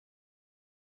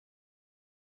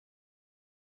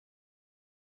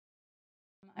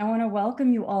I want to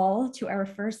welcome you all to our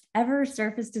first ever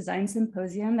Surface Design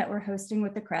Symposium that we're hosting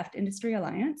with the Craft Industry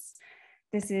Alliance.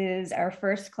 This is our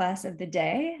first class of the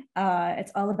day.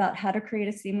 It's all about how to create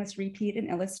a seamless repeat in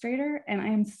Illustrator, and I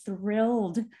am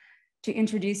thrilled to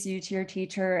introduce you to your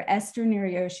teacher, Esther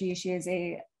Nariyoshi. She is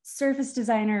a surface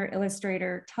designer,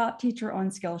 illustrator, top teacher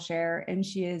on Skillshare, and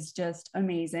she is just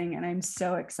amazing, and I'm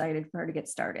so excited for her to get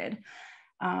started.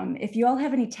 If you all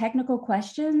have any technical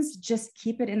questions, just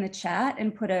keep it in the chat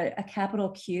and put a capital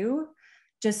Q,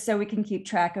 just so we can keep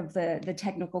track of the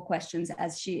technical questions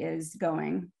as she is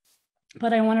going.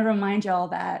 But I want to remind y'all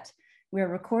that we're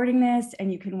recording this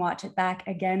and you can watch it back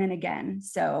again and again,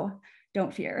 so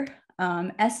don't fear.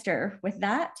 Esther, with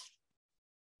that.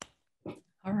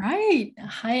 All right.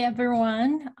 Hi,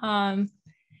 everyone.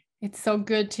 It's so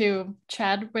good to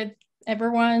chat with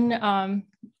everyone.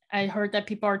 I heard that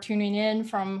people are tuning in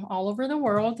from all over the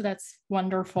world. That's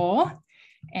wonderful.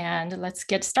 And let's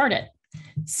get started.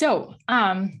 So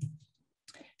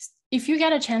if you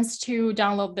get a chance to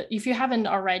download, if you haven't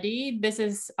already, this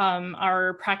is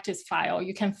our practice file.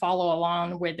 You can follow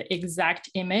along with the exact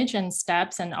image and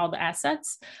steps and all the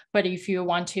assets. But if you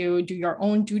want to do your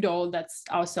own doodle, that's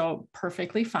also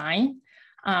perfectly fine.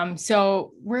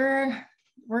 So we're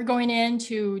going in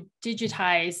to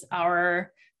digitize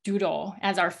our doodle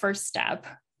as our first step.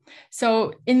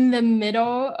 So in the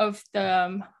middle of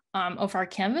our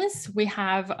canvas, we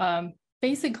have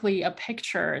basically a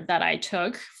picture that I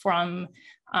took from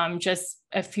just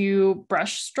a few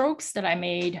brush strokes that I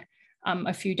made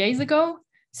a few days ago.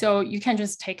 So you can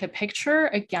just take a picture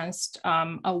against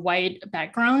a white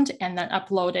background and then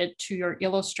upload it to your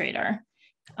Illustrator.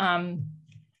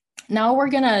 Now we're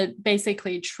gonna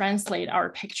basically translate our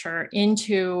picture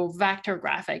into vector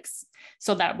graphics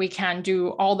so that we can do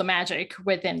all the magic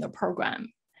within the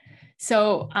program.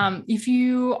 So if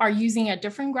you are using a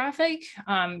different graphic,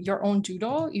 your own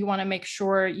doodle, you wanna make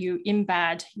sure you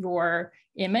embed your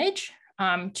image.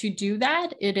 To do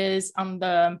that, it is on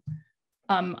the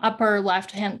upper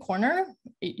left-hand corner.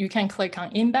 You can click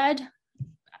on embed.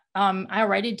 I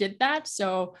already did that,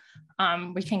 so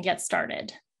we can get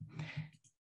started.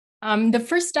 The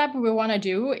first step we want to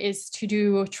do is to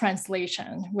do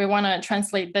translation. We want to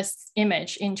translate this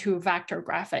image into vector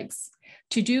graphics.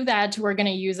 To do that, we're going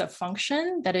to use a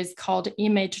function that is called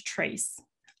image trace.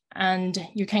 And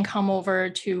you can come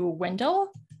over to Window,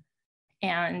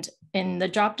 and in the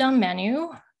drop-down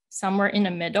menu, somewhere in the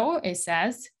middle, it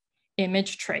says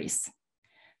image trace.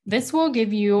 This will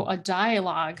give you a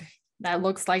dialog that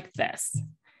looks like this.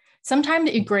 Sometimes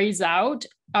it grays out.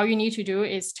 All you need to do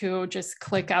is to just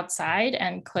click outside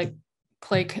and click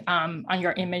on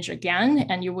your image again,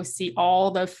 and you will see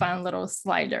all the fun little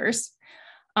sliders.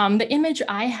 The image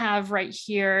I have right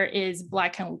here is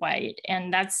black and white,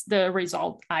 and that's the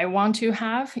result I want to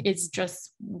have. It's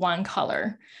just one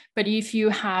color. But if you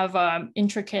have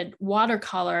intricate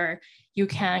watercolor, you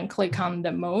can click on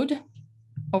the mode.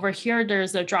 Over here,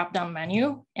 there's a drop-down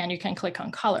menu, and you can click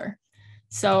on color.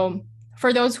 So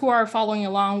for those who are following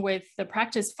along with the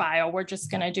practice file, we're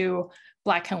just gonna do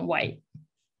black and white.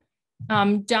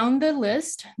 Down the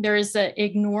list, there is an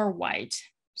ignore white.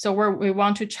 So we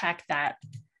want to check that.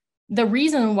 The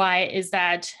reason why is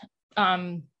that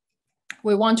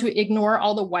we want to ignore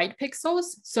all the white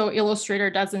pixels, so Illustrator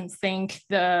doesn't think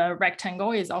the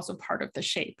rectangle is also part of the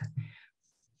shape.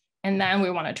 And then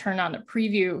we want to turn on the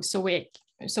preview so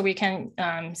we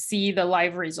can see the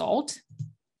live result.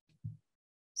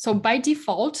 So by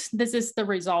default, this is the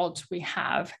result we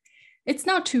have. It's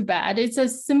not too bad. It's a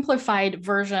simplified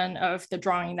version of the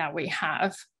drawing that we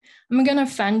have. I'm gonna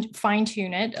fine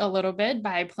tune it a little bit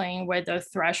by playing with the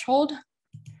threshold.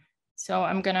 So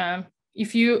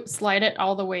if you slide it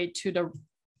all the way to the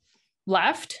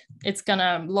left, it's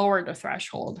gonna lower the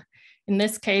threshold. In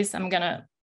this case, I'm gonna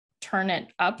turn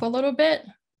it up a little bit.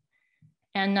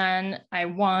 And then I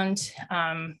want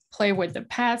play with the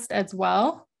paths as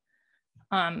well.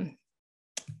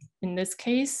 In this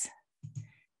case,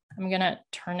 I'm gonna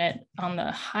turn it on the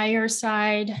higher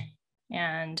side,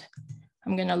 and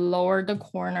I'm gonna lower the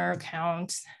corner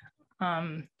count.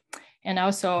 And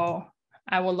also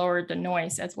I will lower the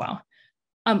noise as well.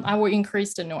 I will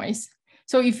increase the noise.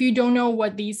 So if you don't know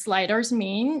what these sliders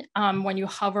mean, when you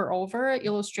hover over,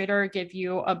 Illustrator give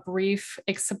you a brief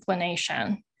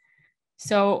explanation.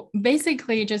 So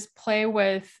basically just play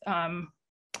with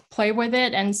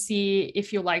it and see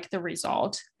if you like the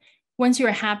result. Once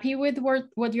you're happy with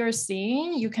what you're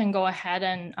seeing, you can go ahead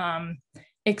and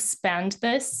expand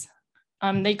this.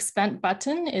 The expand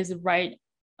button is right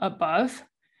above,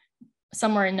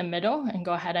 somewhere in the middle, and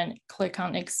go ahead and click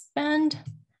on expand.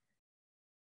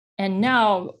 And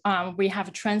now we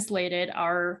have translated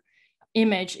our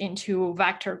image into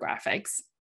vector graphics.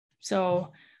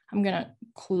 So I'm gonna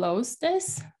close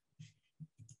this.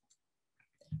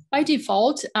 By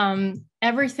default,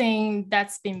 everything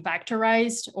that's been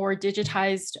vectorized or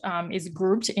digitized is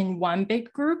grouped in one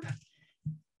big group.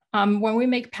 When we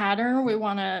make pattern, we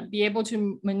wanna be able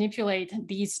to manipulate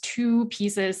these two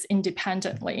pieces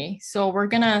independently. So we're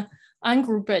gonna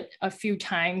ungroup it a few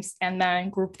times and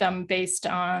then group them based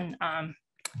on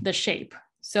the shape.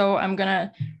 So I'm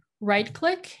gonna right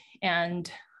click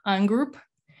and ungroup,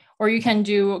 or you can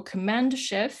do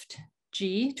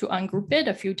Command-Shift-G to ungroup it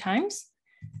a few times.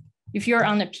 If you're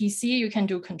on a PC, you can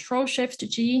do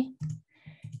Control-Shift-G.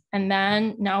 And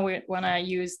then now we wanna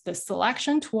use the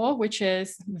selection tool, which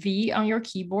is V on your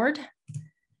keyboard.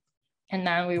 And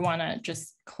then we wanna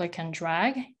just click and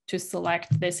drag to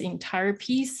select this entire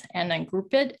piece and then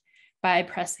group it by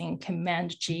pressing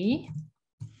Command-G,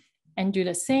 and do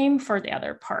the same for the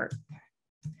other part.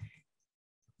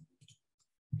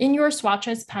 In your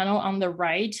swatches panel on the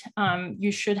right,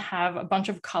 you should have a bunch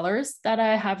of colors that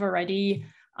I have already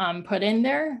put in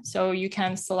there. So you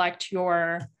can select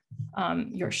your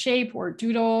shape or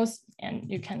doodles, and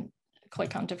you can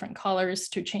click on different colors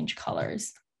to change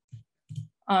colors.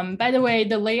 By the way,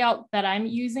 the layout that I'm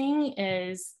using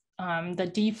is the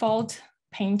default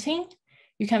painting.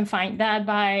 You can find that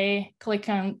by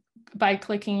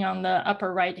clicking on the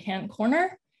upper right-hand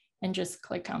corner and just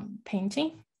click on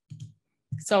painting.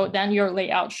 So then your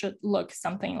layout should look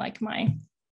something like mine.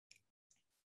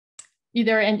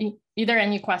 Either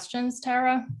any questions,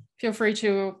 Tara? Feel free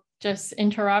to just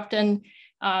interrupt, and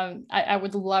I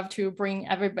would love to bring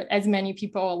as many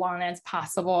people along as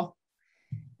possible.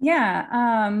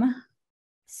 Yeah,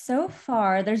 so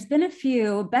far there's been a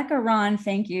few. Becca Ron,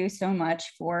 thank you so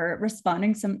much for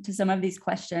responding to some of these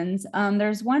questions.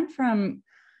 There's one from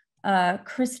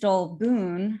Crystal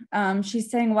Boone.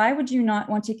 She's saying, why would you not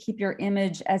want to keep your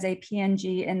image as a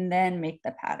PNG and then make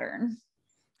the pattern?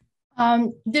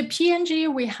 The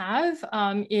PNG we have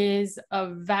is a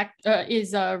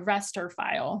raster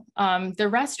file. The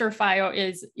raster file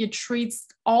it treats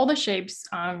all the shapes,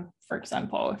 for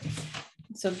example.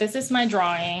 So this is my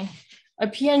drawing. A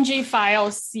PNG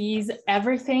file sees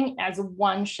everything as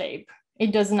one shape.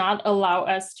 It does not allow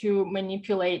us to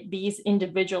manipulate these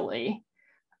individually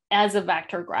as a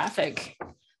vector graphic.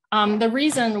 The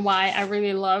reason why I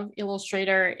really love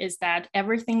Illustrator is that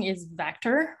everything is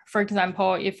vector. For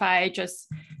example, if I just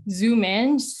zoom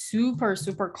in super,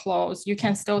 super close, you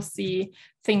can still see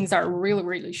things are really,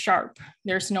 really sharp.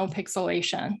 There's no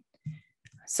pixelation.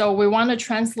 So we want to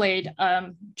translate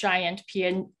giant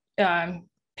PNG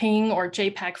or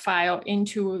JPEG file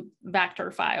into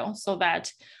vector file so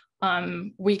that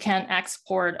we can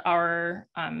export our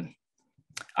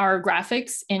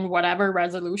graphics in whatever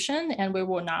resolution, and we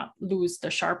will not lose the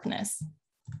sharpness.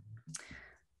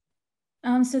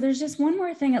 So there's just one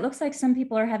more thing. It looks like some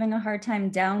people are having a hard time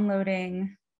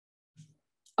downloading.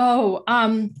 Oh,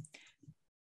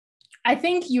 I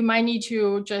think you might need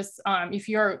to just, if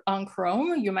you're on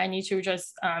Chrome, you might need to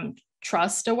just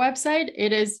trust the website.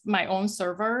 It is my own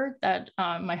server that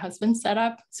my husband set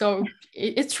up. So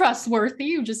it's trustworthy.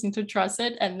 You just need to trust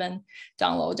it and then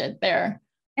download it there.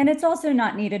 And it's also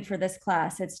not needed for this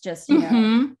class. It's just, you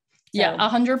know. So, yeah,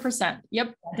 100%.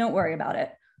 Yep. Don't worry about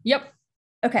it. Yep.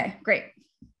 Okay, great.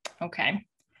 Okay.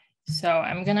 So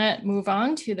I'm gonna move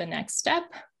on to the next step.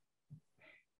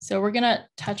 So we're gonna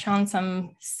touch on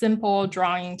some simple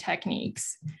drawing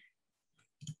techniques.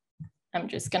 I'm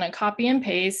just gonna copy and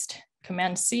paste,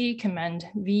 Command-C,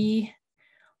 Command-V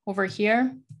over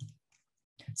here.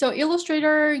 So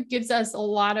Illustrator gives us a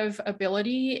lot of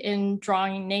ability in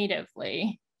drawing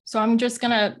natively. So I'm just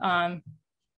gonna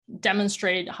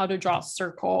demonstrate how to draw a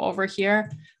circle over here.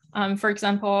 For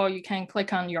example, you can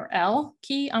click on your L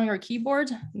key on your keyboard.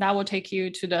 That will take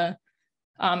you to the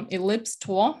ellipse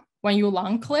tool. When you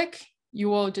long click, you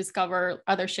will discover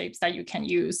other shapes that you can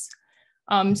use.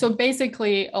 So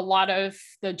basically, a lot of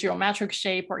the geometric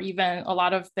shape or even a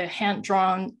lot of the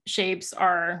hand-drawn shapes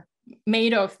are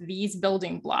made of these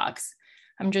building blocks.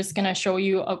 I'm just gonna show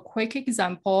you a quick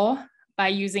example by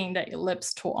using the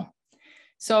ellipse tool.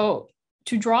 So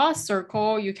to draw a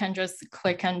circle, you can just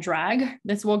click and drag.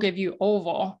 This will give you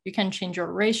oval. You can change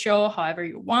your ratio however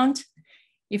you want.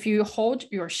 If you hold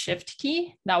your shift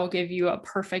key, that will give you a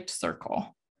perfect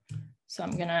circle. So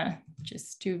I'm gonna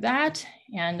just do that,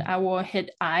 and I will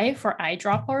hit I for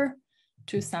eyedropper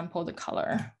to sample the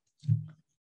color.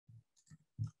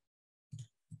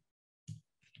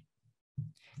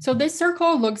 So this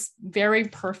circle looks very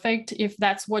perfect. If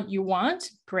that's what you want,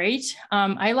 great.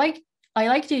 I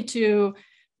liked it to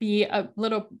be a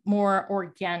little more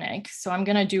organic. So I'm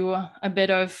gonna do a bit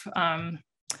of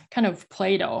kind of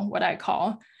Play-Doh, what I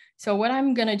call. So what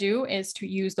I'm gonna do is to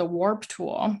use the warp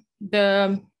tool.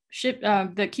 The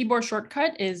keyboard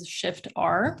shortcut is Shift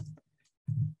R.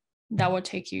 That will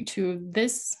take you to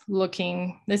this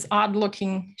odd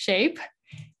looking shape.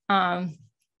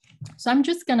 So I'm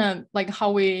just gonna, like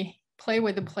how we play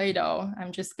with the Play-Doh,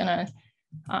 I'm just gonna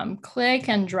click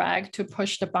and drag to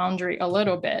push the boundary a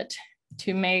little bit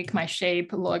to make my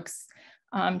shape look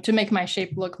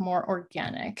more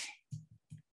organic.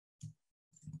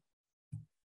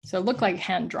 So it look like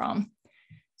hand drawn.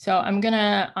 So I'm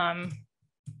gonna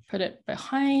put it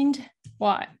behind.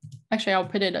 Well, actually I'll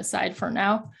put it aside for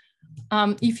now.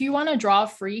 If you wanna draw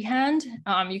freehand,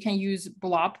 you can use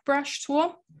blob brush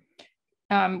tool.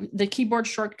 The keyboard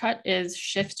shortcut is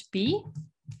Shift B.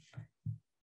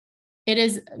 It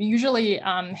is usually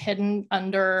hidden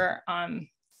under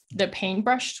the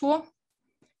paintbrush tool.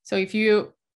 So if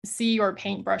you see your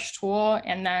paintbrush tool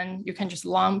and then you can just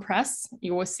long press,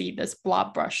 you will see this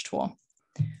blob brush tool.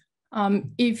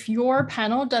 If your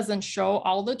panel doesn't show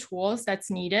all the tools that's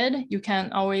needed, you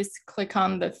can always click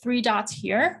on the 3 dots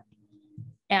here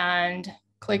and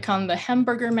click on the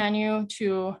hamburger menu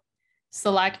to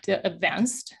select the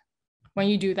advanced. When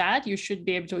you do that, you should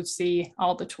be able to see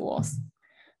all the tools.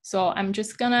 So I'm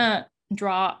just gonna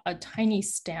draw a tiny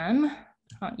stem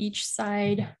on each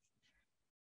side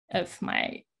of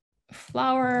my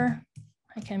flower.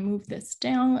 I can move this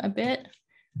down a bit.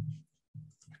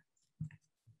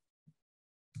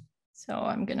 So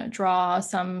I'm gonna draw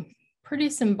some pretty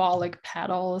symbolic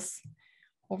petals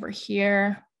over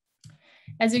here.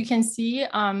 As you can see,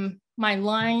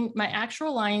 my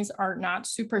actual lines are not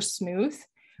super smooth,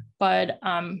 but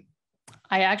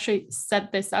I actually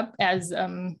set this up as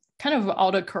kind of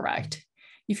autocorrect.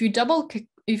 If you double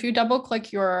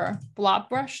click your blob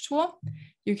brush tool,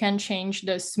 you can change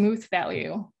the smooth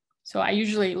value. So I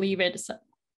usually leave it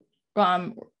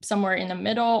somewhere in the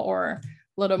middle or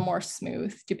a little more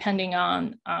smooth, depending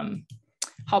on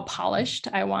how polished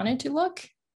I want it to look.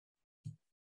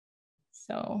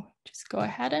 So just go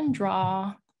ahead and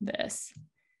draw this.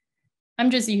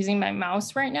 I'm just using my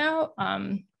mouse right now.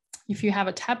 If you have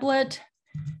a tablet,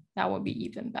 that would be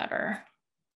even better.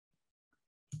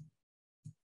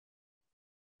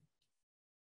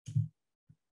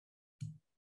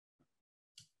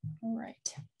 All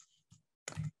right.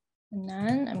 And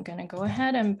then I'm gonna go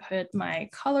ahead and put my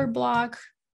color block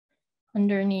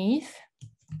underneath.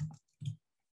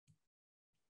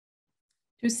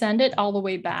 To send it all the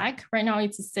way back, right now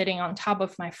it's sitting on top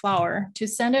of my flower. To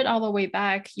send it all the way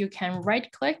back, you can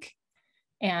right click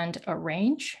and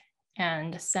arrange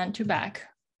and send to back.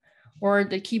 Or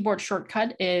the keyboard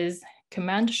shortcut is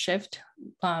Command Shift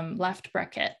left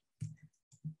bracket.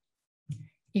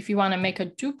 If you want to make a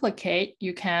duplicate,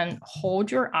 you can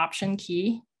hold your Option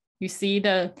key. You see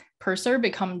the cursor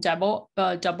become double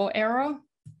arrow,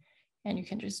 and you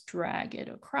can just drag it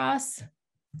across.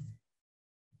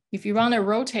 If you want to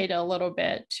rotate it a little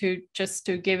bit just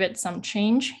to give it some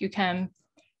change, you can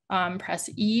press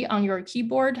E on your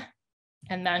keyboard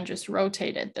and then just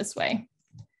rotate it this way.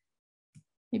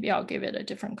 Maybe I'll give it a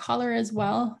different color as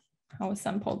well. I'll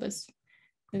sample this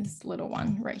little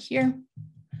one right here.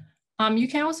 You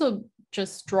can also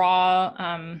just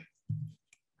draw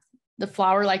the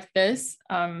flower like this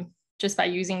just by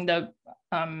using the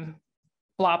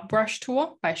blob brush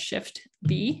tool by Shift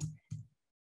B.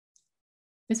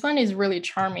 This one is really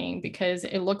charming because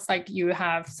it looks like you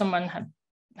have someone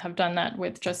have done that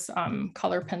with just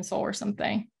color pencil or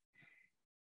something.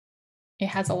 It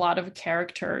has a lot of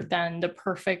character than the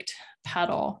perfect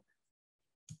petal.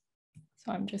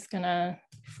 So I'm just gonna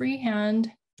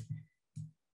freehand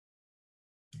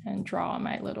and draw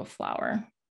my little flower.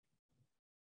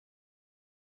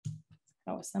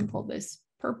 I'll sample this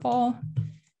purple.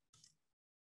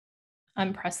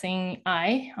 I'm pressing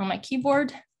I on my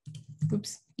keyboard.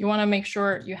 Oops, you wanna make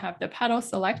sure you have the petal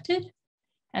selected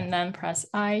and then press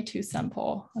I to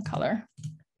sample a color.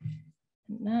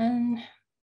 And then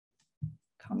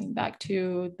coming back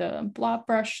to the blob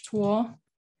brush tool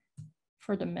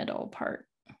for the middle part.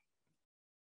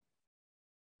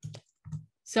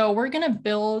 So we're gonna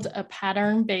build a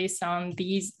pattern based on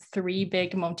these 3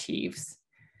 big motifs.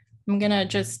 I'm gonna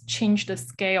just change the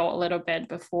scale a little bit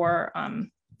before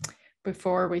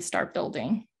we start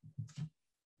building.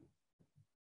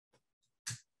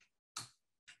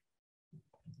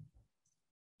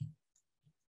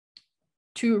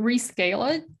 To rescale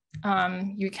it,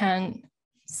 you can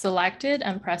select it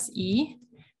and press E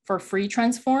for free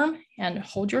transform and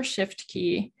hold your Shift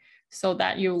key so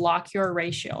that you lock your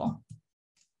ratio.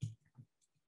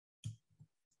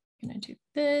 I'm gonna do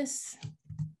this.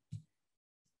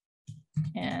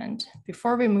 And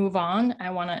before we move on, I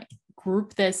wanna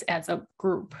group this as a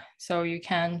group. So you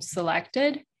can select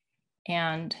it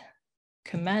and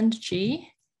Command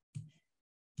G.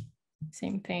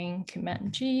 Same thing,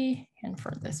 Command G, and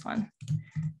for this one.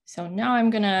 So now I'm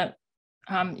gonna,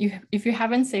 if you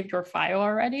haven't saved your file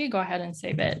already, go ahead and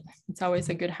save it. It's always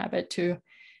a good habit to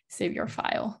save your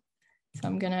file. So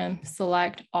I'm gonna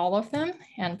select all of them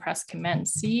and press Command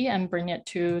C and bring it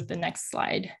to the next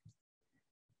slide.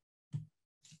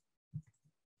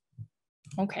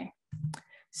 Okay,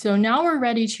 so now we're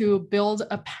ready to build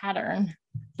a pattern.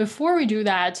 Before we do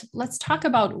that, let's talk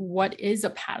about what is a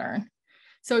pattern.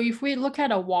 So if we look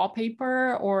at a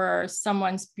wallpaper or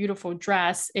someone's beautiful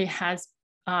dress, it has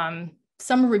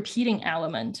some repeating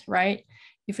element, right?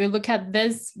 If you look at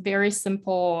this very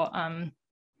simple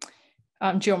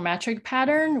geometric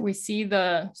pattern, we see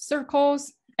the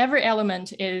circles, every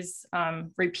element is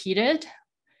repeated.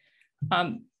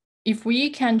 If we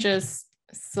can just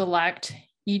select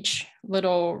each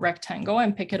little rectangle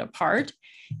and pick it apart,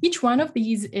 each one of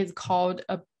these is called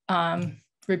a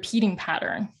repeating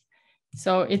pattern.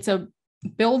 So it's a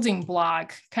building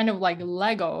block, kind of like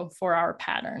Lego for our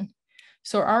pattern.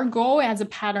 So our goal as a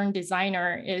pattern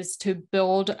designer is to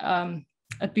build a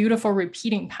beautiful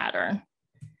repeating pattern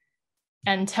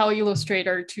and tell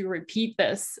Illustrator to repeat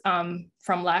this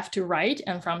from left to right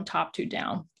and from top to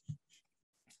down.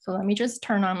 So let me just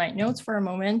turn on my notes for a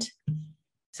moment.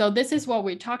 So this is what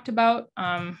we talked about.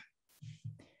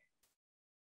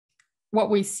 What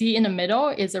we see in the middle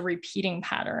is a repeating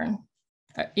pattern,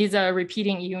 is a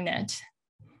repeating unit.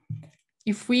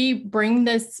 If we bring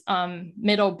this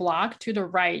middle block to the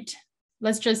right,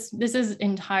 this is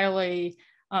entirely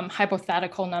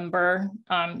hypothetical number.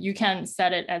 You can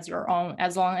set it as your own,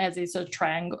 as long as it's a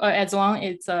triangle, as long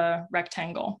as it's a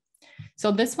rectangle.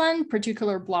 So this one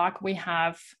particular block, we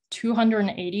have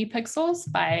 280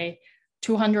 pixels by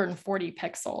 240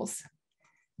 pixels.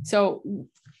 So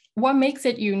what makes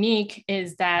it unique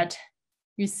is that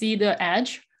you see the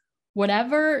edge,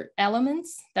 whatever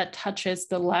elements that touches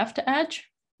the left edge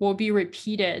will be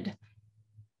repeated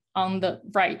on the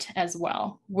right as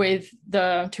well with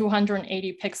the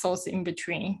 280 pixels in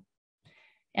between.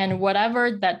 And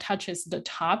whatever that touches the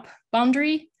top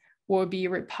boundary will be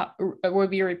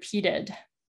repeated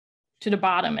to the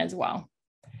bottom as well.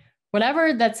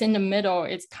 Whatever that's in the middle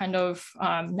is kind of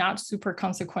not super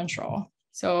consequential.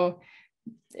 So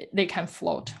they can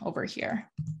float over here.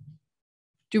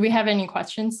 Do we have any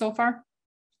questions so far?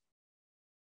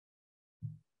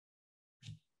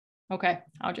 Okay,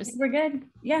 I'll just. We're good.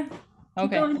 Yeah.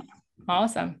 Okay,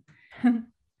 awesome.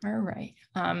 All right.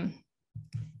 Let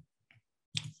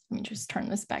me just turn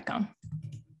this back on.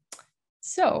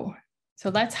 So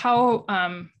that's how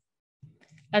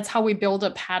we build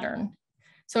a pattern.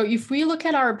 So if we look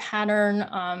at our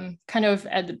pattern kind of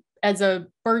as a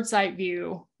bird's eye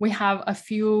view, we have a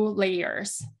few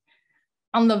layers.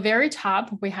 On the very top,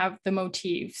 we have the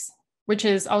motifs, which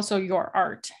is also your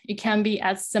art. It can be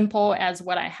as simple as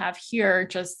what I have here,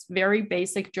 just very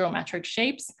basic geometric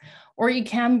shapes, or it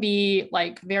can be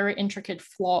like very intricate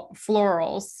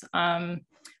florals,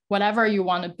 whatever you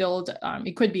want to build.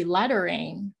 It could be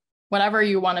lettering, whatever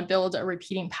you want to build a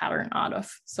repeating pattern out of.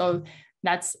 So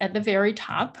that's at the very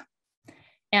top.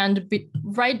 And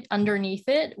right underneath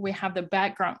it, we have the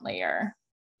background layer.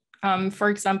 For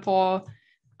example,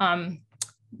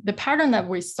 the pattern that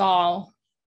we saw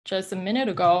just a minute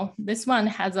ago, this one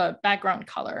has a background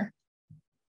color.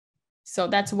 So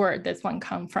that's where this one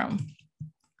comes from.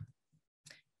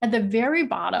 At the very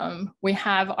bottom, we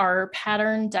have our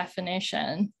pattern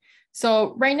definition.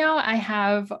 So right now I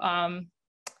have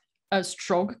a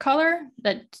stroke color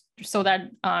so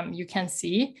that you can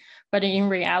see, but in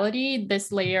reality,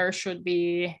 this layer should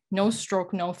be no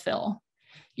stroke, no fill.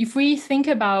 If we think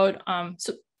about,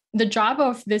 so the job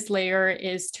of this layer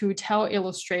is to tell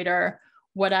Illustrator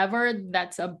whatever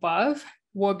that's above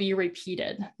will be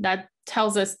repeated. That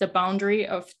tells us the boundary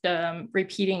of the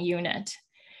repeating unit.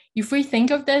 If we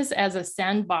think of this as a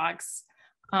sandbox,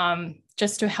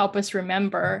 just to help us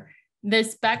remember,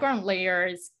 this background layer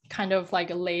is kind of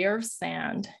like a layer of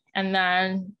sand. And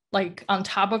then like on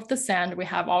top of the sand, we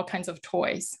have all kinds of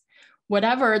toys.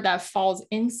 Whatever that falls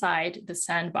inside the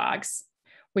sandbox,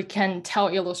 we can tell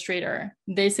Illustrator,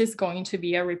 this is going to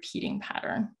be a repeating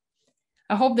pattern.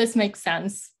 I hope this makes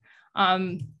sense.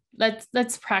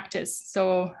 Let's practice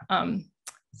so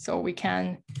we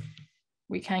can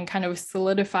kind of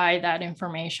solidify that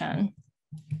information.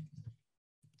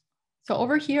 So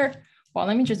over here, well,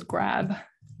 let me just grab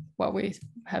what we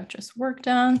have just worked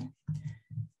on.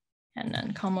 and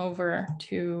then come over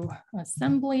to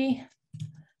assembly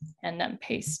and then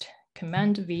paste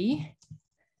Command V.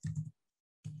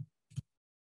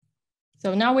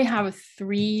 So now we have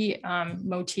 3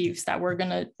 motifs that we're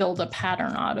gonna build a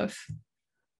pattern out of.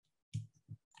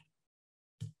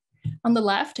 On the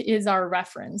left is our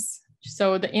reference.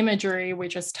 So the imagery we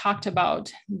just talked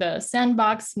about, the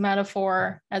sandbox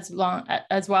metaphor, as well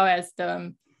as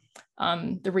the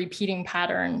repeating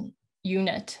pattern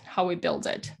unit, how we build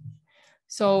it.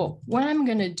 So what I'm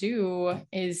gonna do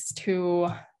is to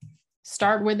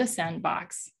start with the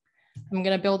sandbox. I'm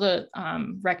gonna build a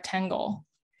rectangle.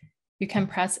 You can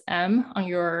press M on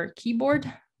your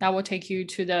keyboard. That will take you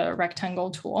to the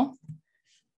rectangle tool.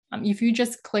 If you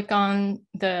just click on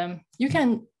you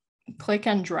can click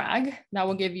and drag, that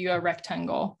will give you a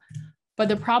rectangle. But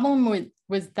the problem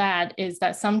with that is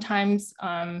that sometimes,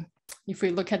 if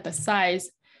we look at the size,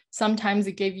 sometimes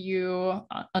it gives you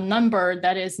a number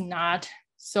that is not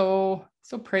so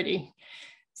pretty.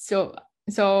 So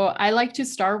I like to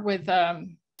start with a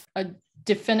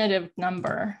definitive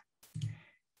number.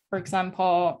 For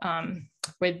example,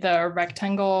 with the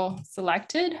rectangle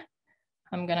selected,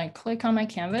 I'm gonna click on my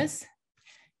canvas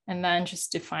and then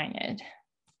just define it.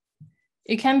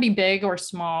 It can be big or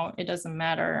small, it doesn't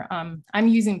matter. I'm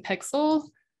using pixel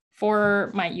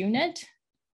for my unit.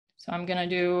 So I'm gonna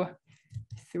do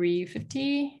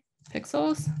 350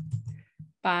 pixels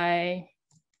by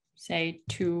say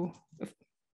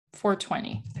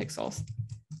 420 pixels.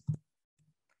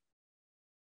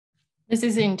 This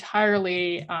is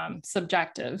entirely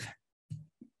subjective.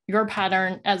 Your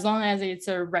pattern, as long as it's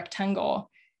a rectangle,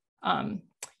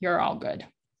 you're all good.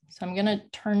 So I'm gonna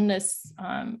turn this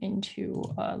into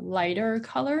a lighter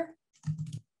color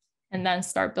and then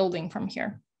start building from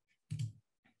here.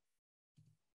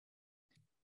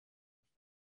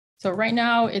 So right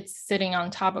now it's sitting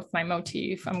on top of my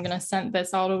motif. I'm gonna send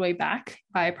this all the way back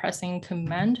by pressing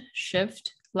Command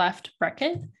Shift left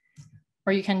bracket,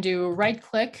 or you can do right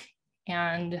click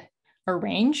and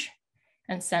arrange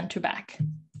and send to back.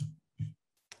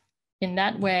 In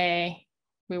that way,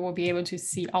 we will be able to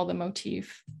see all the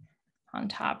motif on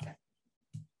top.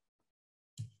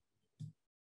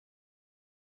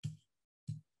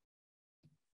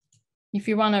 If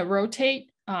you want to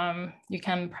rotate, you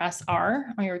can press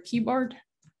R on your keyboard,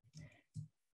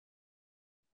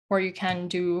 or you can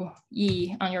do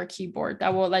E on your keyboard.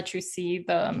 That will let you see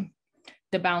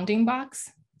the bounding box.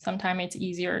 Sometimes it's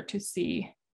easier to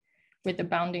see with the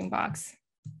bounding box.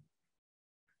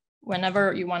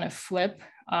 Whenever you want to flip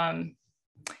an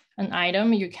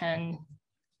item, you can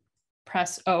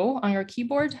press O on your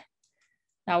keyboard.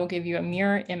 That will give you a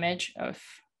mirror image of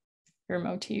your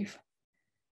motif.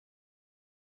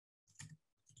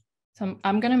 So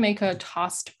I'm gonna make a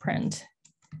tossed print.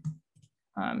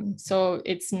 So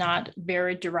it's not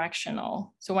very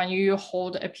directional. So when you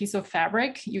hold a piece of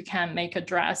fabric, you can make a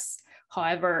dress.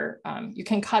 However, you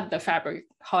can cut the fabric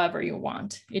however you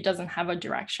want. It doesn't have a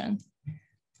direction.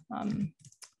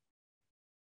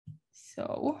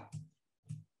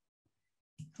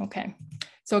 Okay.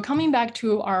 So coming back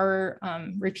to our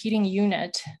repeating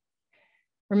unit,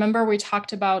 remember we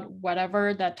talked about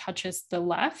whatever that touches the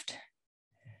left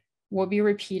will be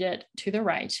repeated to the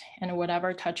right, and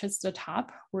whatever touches the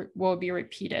top will be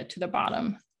repeated to the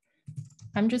bottom.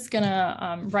 I'm just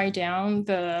gonna write down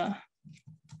the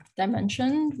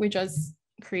dimension we just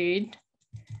created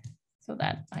so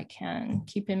that I can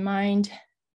keep in mind.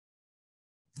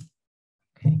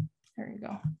 Okay, there you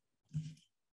go.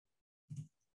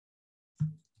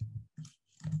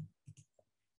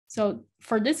 So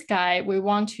for this guy, we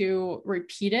want to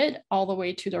repeat it all the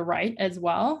way to the right as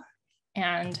well.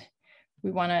 And we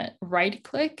want to right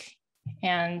click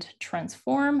and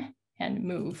transform and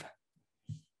move.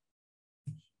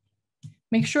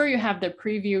 Make sure you have the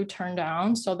preview turned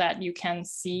on so that you can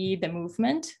see the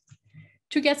movement.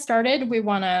 To get started, we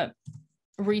want to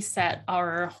reset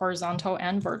our horizontal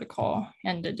and vertical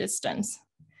and the distance.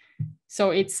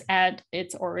 So it's at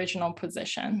its original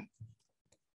position.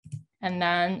 And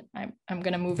then I'm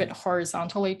going to move it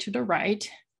horizontally to the right.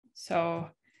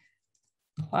 So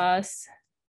plus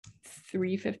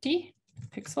 350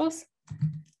 pixels.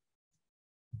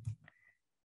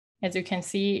 As you can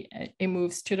see, it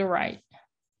moves to the right.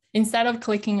 Instead of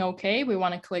clicking OK, we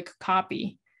want to click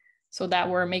copy so that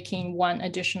we're making one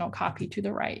additional copy to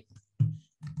the right.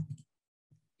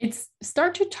 It's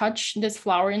start to touch this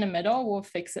flower in the middle. We'll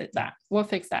fix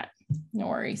that. No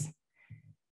worries.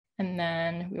 And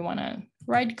then we want to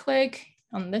right click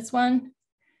on this one,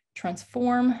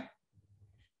 transform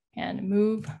and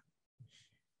move.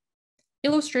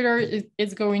 Illustrator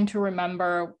is going to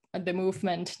remember the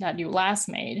movement that you last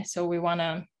made. So we want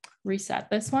to reset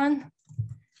this one.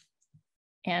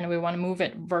 And we want to move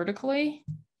it vertically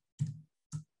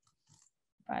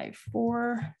by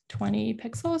 420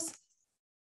 pixels.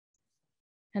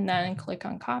 And then click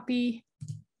on copy.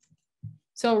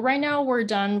 So right now we're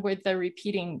done with the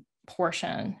repeating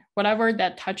portion. Whatever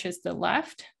that touches the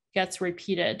left gets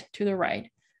repeated to the right.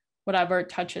 Whatever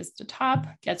touches the top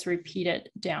gets repeated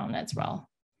down as well.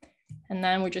 And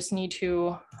then we just need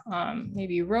to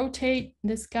maybe rotate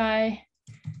this guy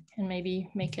and maybe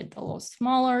make it a little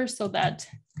smaller so that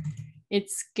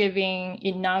it's giving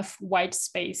enough white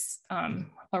space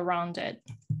around it.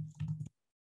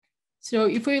 So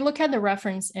if we look at the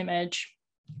reference image,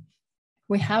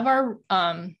 we have our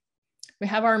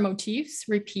motifs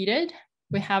repeated.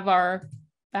 We have our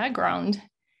background,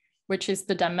 which is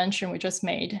the dimension we just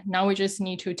made. Now we just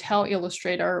need to tell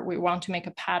Illustrator we want to make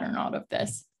a pattern out of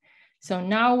this. So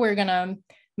now we're gonna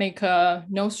make a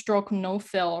no stroke, no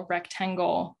fill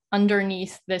rectangle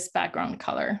underneath this background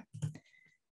color.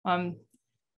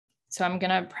 So I'm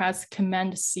gonna press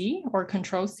Command C or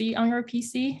Control C on your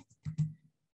PC,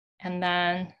 and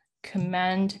then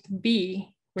Command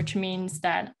B, which means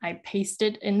that I paste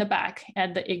it in the back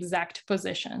at the exact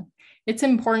position. It's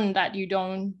important that you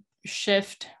don't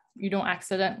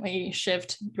accidentally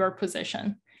shift your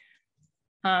position.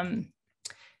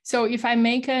 So if I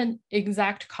make an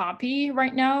exact copy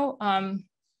right now,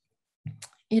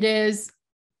 it has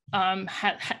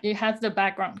the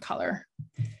background color.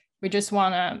 We just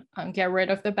want to get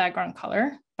rid of the background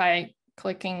color by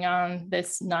clicking on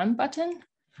this None button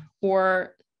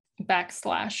or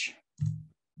backslash.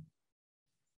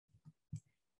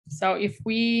 So if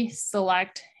we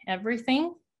select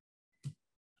everything,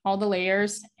 all the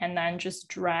layers, and then just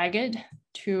drag it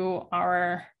to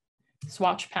our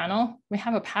swatch panel, we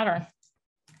have a pattern.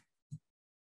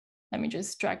 Let me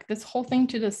just drag this whole thing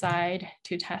to the side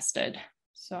to test it.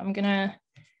 So I'm gonna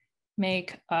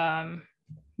make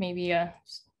maybe a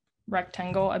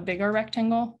rectangle, a bigger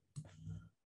rectangle,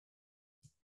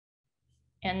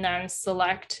 and then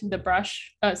select the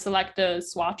brush, select the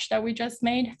swatch that we just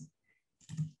made.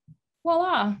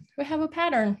 Voila, we have a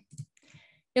pattern.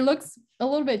 It looks a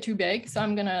little bit too big, so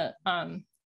I'm gonna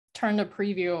turn the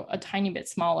preview a tiny bit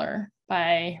smaller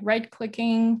by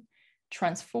right-clicking,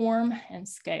 transform, and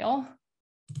scale.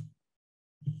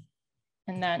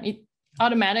 And then it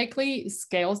automatically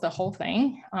scales the whole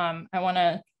thing. I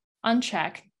wanna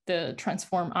uncheck the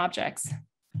transform objects.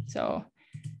 So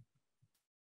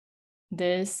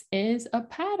this is a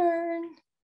pattern.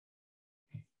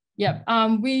 Yep,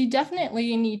 we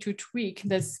definitely need to tweak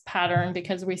this pattern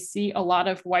because we see a lot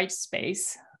of white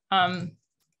space.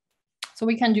 So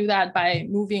we can do that by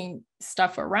moving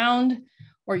stuff around,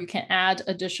 or you can add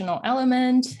additional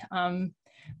element.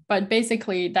 But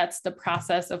basically that's the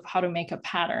process of how to make a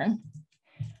pattern.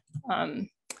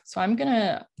 So I'm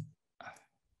gonna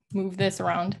move this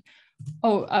around.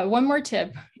 Oh, one more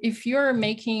tip. If you're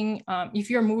moving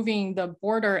the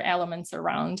border elements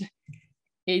around,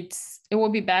 it will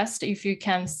be best if you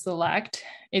can select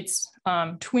its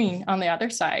tween on the other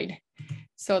side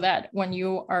so that when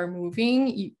you are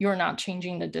moving, you're not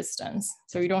changing the distance.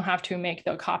 So you don't have to make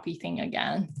the copy thing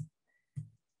again.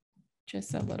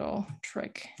 Just a little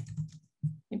trick.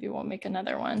 Maybe we'll make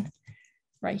another one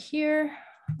right here.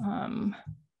 And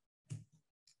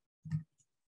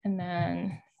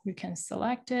then you can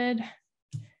select it.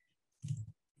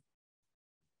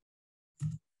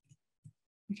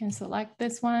 You can select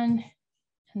this one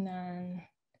and then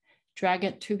drag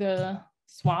it to the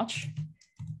swatch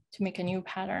to make a new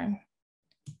pattern.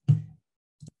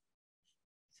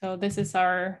 So this is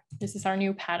our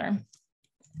new pattern.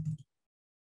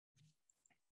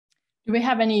 Do we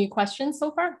have any questions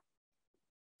so far?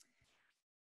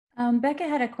 Becca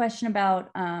had a question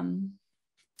about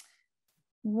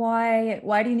why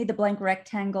do you need the blank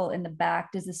rectangle in the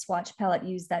back? Does the swatch palette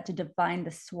use that to define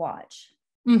the swatch?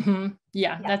 Mm-hmm.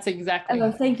 Yeah, that's exactly.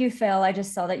 Oh, thank you, Phil. I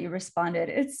just saw that you responded.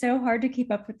 It's so hard to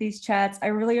keep up with these chats. I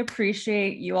really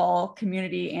appreciate you all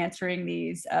community answering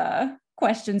these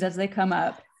questions as they come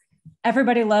up.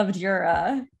 Everybody loved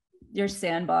your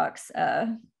sandbox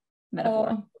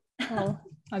metaphor. Oh,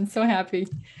 I'm so happy.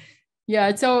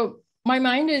 Yeah, so my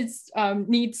mind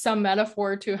needs some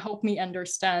metaphor to help me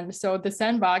understand. So the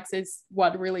sandbox is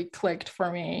what really clicked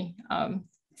for me. So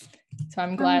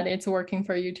I'm glad it's working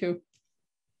for you too.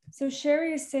 So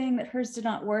Sherry is saying that hers did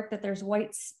not work, that there's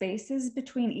white spaces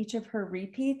between each of her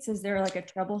repeats. Is there like a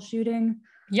troubleshooting?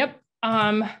 Yep.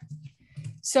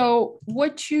 So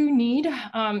what you need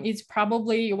is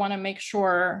probably you want to make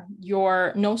sure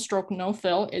your no stroke, no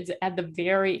fill is at the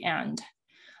very end.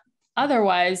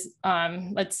 Otherwise,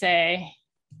 let's say,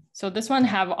 so this one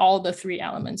have all the three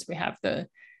elements. We have the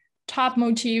top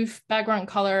motif, background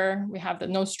color, we have the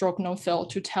no stroke, no fill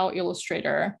to tell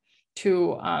Illustrator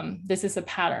to, this is a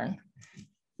pattern.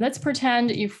 Let's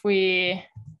pretend if we,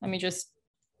 let me just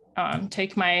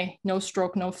take my no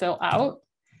stroke, no fill out.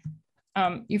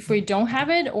 If we don't have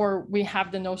it, or we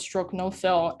have the no stroke, no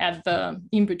fill at the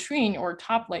in between or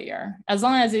top layer, as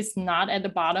long as it's not at the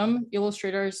bottom,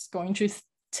 Illustrator is going to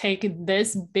take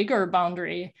this bigger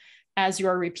boundary as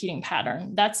your repeating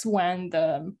pattern. That's when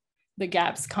the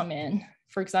gaps come in.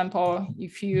 For example,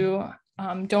 if you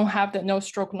don't have the no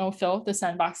stroke, no fill, the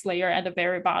sandbox layer at the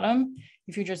very bottom,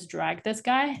 if you just drag this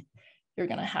guy, you're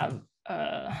gonna have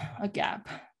a gap.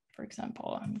 For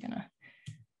example, I'm gonna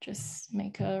just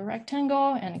make a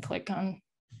rectangle and click on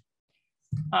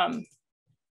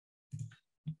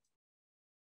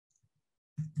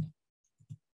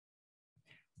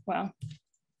well,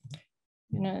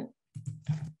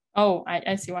 oh,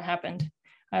 I see what happened.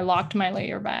 I locked my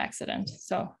layer by accident.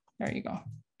 So there you go.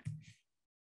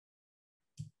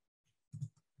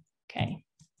 Okay.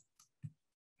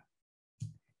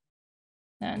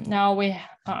 And now we,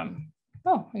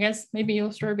 oh, I guess maybe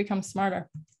Illustrator becomes smarter.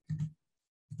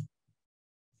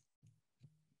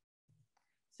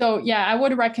 So yeah, I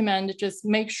would recommend just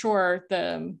make sure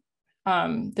the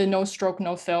no stroke,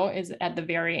 no fill is at the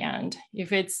very end.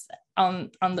 If it's on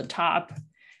the top,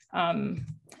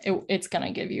 it's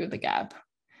gonna give you the gap.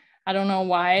 I don't know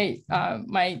why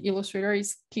my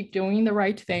illustrators keep doing the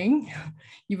right thing,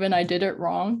 even I did it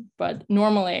wrong. But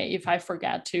normally, if I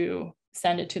forget to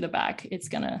send it to the back, it's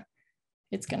gonna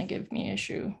give me an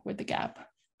issue with the gap.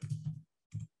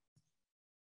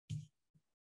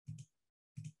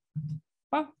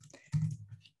 Well,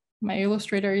 my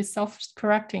Illustrator is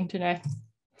self-correcting today.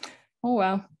 Oh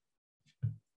well.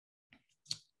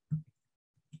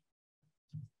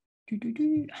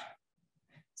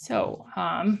 So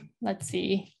let's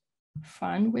see,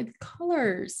 fun with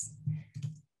colors.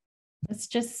 Let's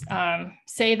just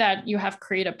say that you have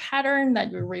created a pattern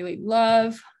that you really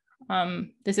love.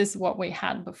 This is what we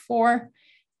had before.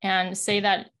 And say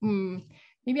that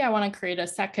maybe I want to create a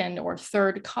second or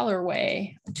third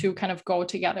colorway to kind of go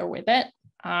together with it.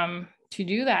 To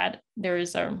do that, there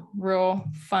is a real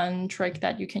fun trick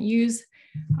that you can use.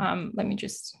 Let me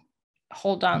just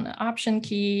hold down the Option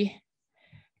key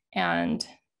and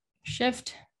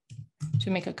Shift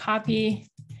to make a copy.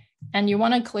 And you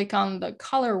want to click on the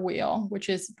color wheel, which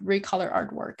is recolor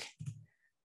artwork.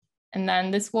 And then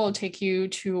this will take you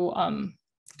to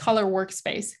color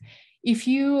workspace. If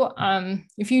you want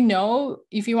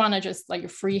to just like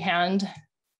freehand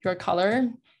your color,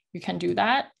 you can do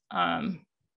that.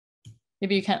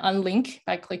 Maybe you can unlink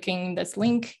by clicking this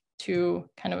link to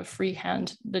kind of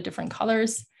freehand the different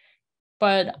colors.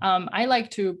 But I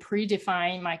like to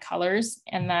predefine my colors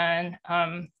and then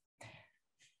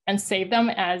and save them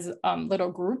as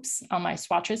little groups on my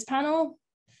swatches panel,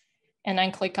 and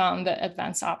then click on the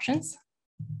advanced options.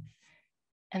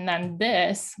 And then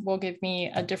this will give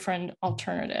me a different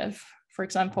alternative. For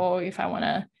example, if I want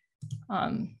to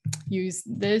use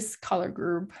this color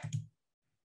group.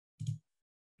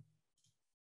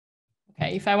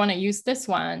 Okay, if I want to use this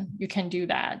one, you can do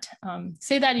that.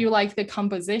 Say that you like the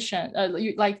composition,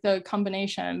 you like the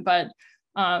combination, but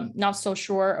not so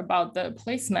sure about the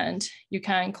placement, you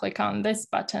can click on this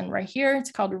button right here.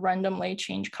 It's called randomly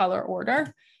change color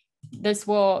order. This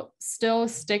will still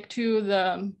stick to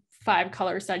the 5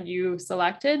 colors that you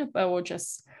selected, but we'll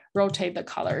just rotate the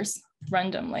colors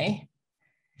randomly.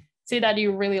 Say that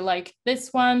you really like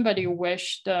this one, but you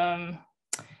wish the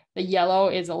yellow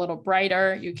is a little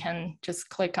brighter. You can just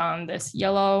click on this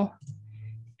yellow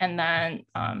and then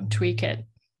tweak it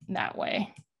that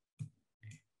way.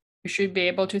 You should be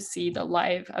able to see the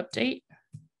live update.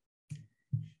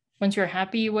 Once you're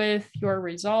happy with your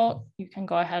result, you can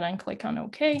go ahead and click on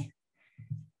OK.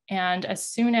 And as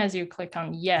soon as you click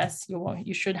on yes,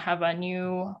 you should have a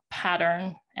new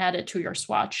pattern added to your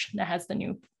swatch that has the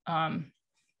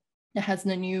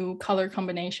new color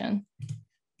combination.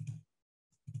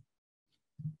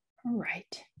 All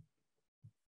right.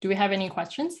 Do we have any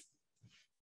questions?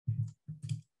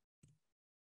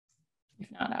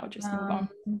 If not, I'll just move on.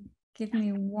 Give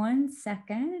me 1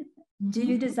 second. Do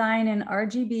you design in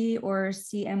RGB or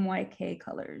CMYK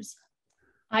colors?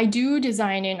 I do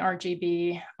design in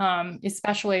RGB,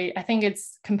 especially I think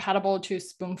it's compatible to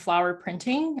Spoonflower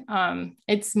printing.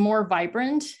 It's more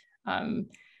vibrant,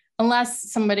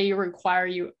 unless somebody require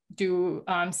you do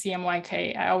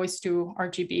CMYK. I always do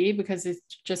RGB because it's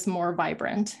just more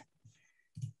vibrant.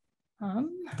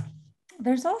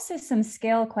 There's also some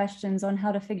scale questions on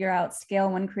how to figure out scale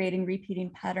when creating repeating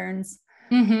patterns.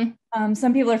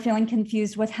 Some people are feeling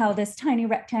confused with how this tiny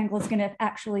rectangle is going to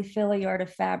actually fill a yard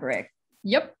of fabric.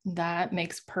 Yep, that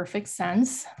makes perfect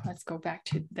sense. Let's go back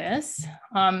to this.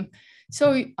 I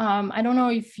don't know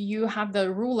if you have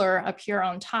the ruler up here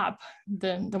on top,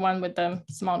 the one with the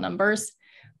small numbers.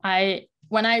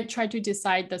 When I try to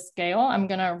decide the scale, I'm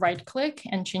gonna right click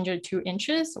and change it to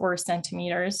inches or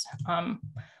centimeters,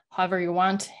 however you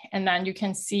want. And then you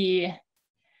can see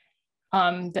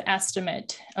the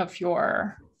estimate of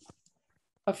your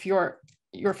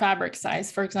fabric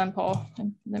size. For example,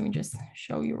 let me just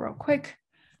show you real quick.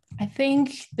 I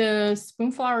think the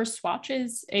Spoonflower swatch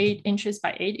is 8 inches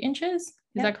by 8 inches.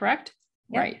 Is that correct?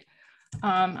 Yep. Right.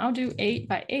 I'll do 8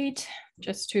 by 8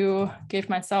 just to give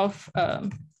myself a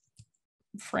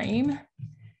frame.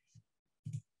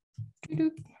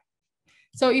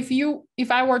 So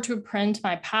if I were to print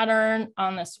my pattern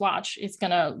on the swatch, it's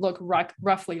gonna look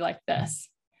roughly like this.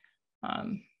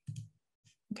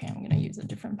 Okay, I'm gonna use a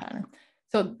different pattern.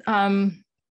 So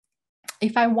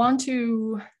if I want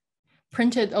to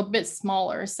print it a bit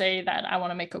smaller, say that I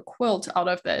wanna make a quilt out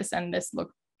of this and this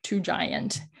look too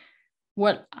giant,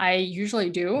 what I usually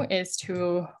do is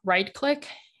to right click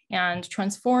and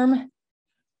transform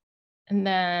and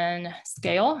then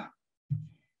scale,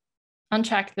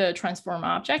 uncheck the transform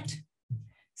object,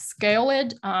 scale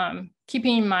it,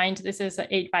 keeping in mind this is an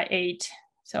 8 by 8.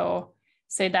 So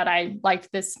say that I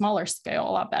like this smaller scale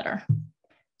a lot better.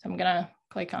 So I'm gonna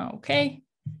click on OK.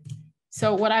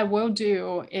 So what I will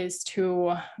do is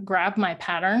to grab my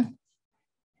pattern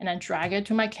and then drag it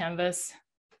to my canvas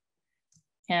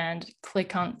and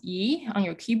click on E on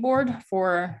your keyboard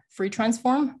for free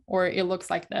transform, or it looks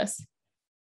like this,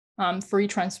 free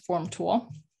transform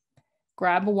tool.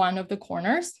 Grab one of the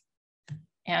corners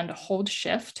and hold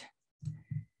shift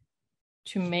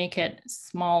to make it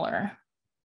smaller,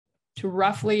 to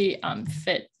roughly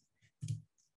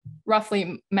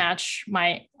roughly match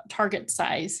my target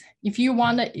size. If you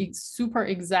want it super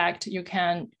exact, you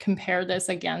can compare this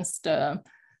against the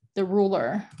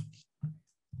ruler.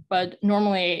 But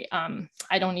normally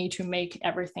I don't need to make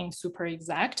everything super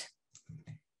exact.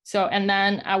 So, and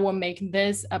then I will make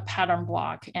this a pattern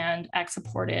block and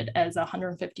export it as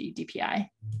 150 DPI.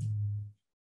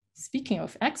 Speaking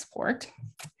of export,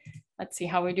 let's see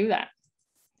how we do that.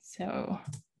 So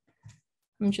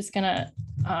I'm just gonna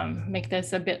make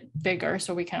this a bit bigger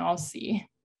so we can all see.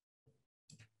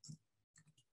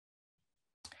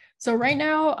 So right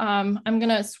now I'm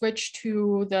gonna switch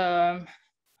to the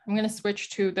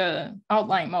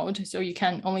outline mode so you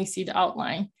can only see the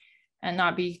outline and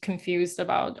not be confused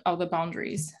about all the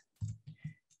boundaries.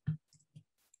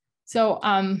 So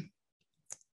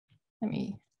let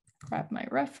me grab my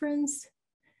reference.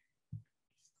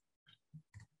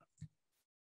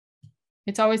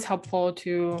 It's always helpful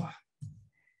to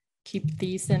keep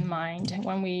these in mind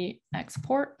when we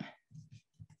export.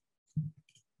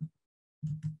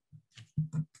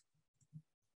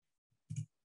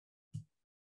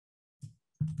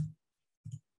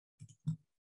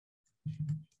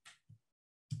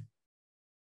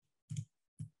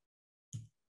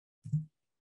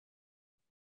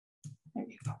 There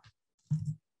you go.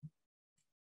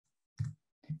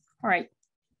 All right.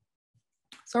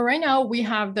 So right now we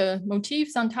have the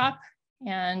motifs on top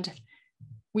and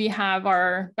we have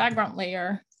our background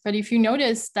layer. But if you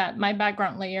notice that my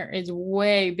background layer is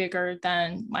way bigger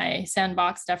than my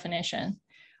sandbox definition,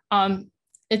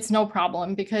 it's no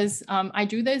problem because I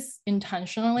do this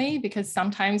intentionally, because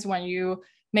sometimes when you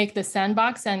make the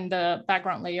sandbox and the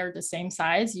background layer the same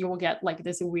size, you will get like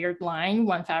this weird line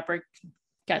when fabric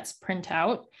gets printed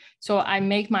out. So I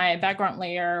make my background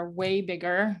layer way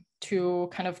bigger to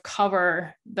kind of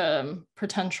cover the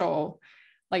potential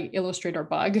like Illustrator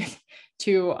bug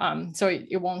to so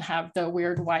it won't have the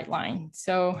weird white line.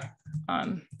 So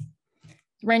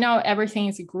right now everything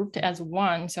is grouped as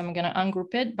one. So I'm gonna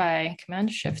ungroup it by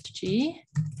Command-Shift-G.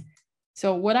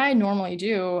 So what I normally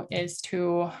do is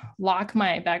to lock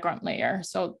my background layer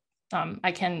so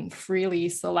I can freely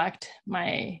select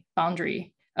my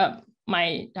boundary,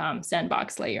 my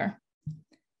sandbox layer.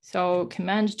 So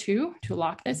Command-2 to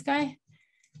lock this guy,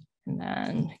 and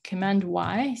then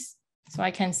Command-Y so I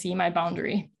can see my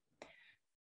boundary.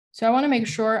 So I want to make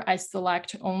sure I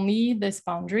select only this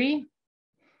boundary,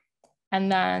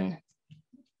 and then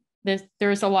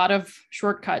there's a lot of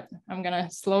shortcut. I'm going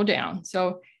to slow down.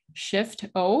 So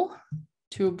Shift-O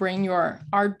to bring your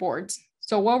artboards.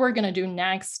 So what we're going to do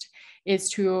next is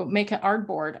to make an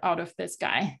artboard out of this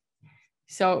guy.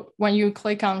 So when you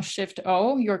click on Shift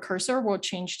O, your cursor will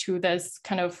change to this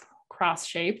kind of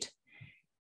cross-shaped.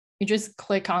 You just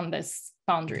click on this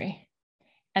boundary,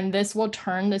 and this will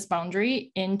turn this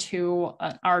boundary into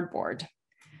an artboard.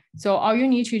 So all you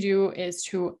need to do is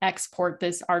to export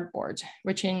this artboard,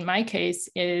 which in my case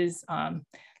is the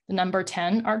number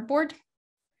 10 artboard.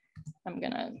 I'm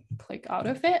gonna click out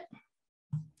of it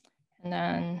and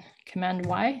then Command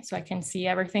Y so I can see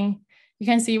everything. You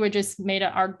can see we just made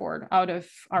an artboard out of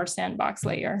our sandbox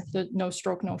layer, the no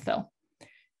stroke, no fill.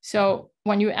 So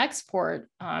when you export,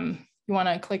 you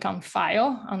wanna click on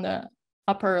File on the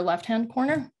upper left-hand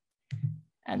corner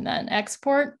and then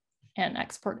Export and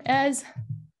Export As.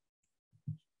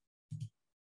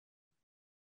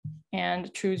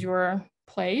 And choose your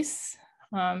place.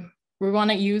 We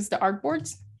wanna use the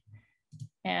artboards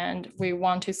and we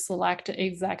want to select the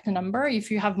exact number. If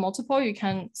you have multiple, you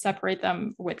can separate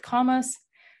them with commas,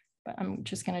 but I'm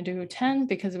just gonna do 10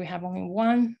 because we have only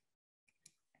one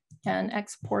and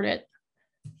export it.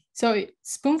 So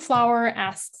Spoonflower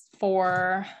asks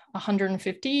for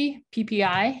 150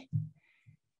 PPI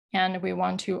and we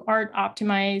want to art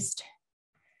optimized.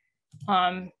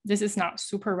 This is not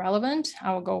super relevant.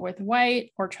 I will go with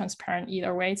white or transparent,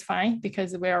 either way, it's fine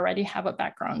because we already have a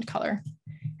background color.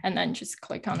 And then just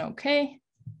click on OK.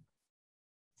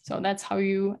 So that's how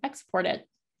you export it.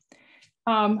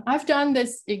 I've done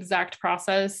this exact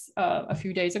process a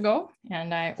few days ago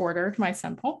and I ordered my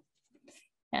sample.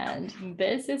 And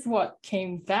this is what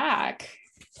came back.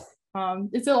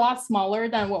 It's a lot smaller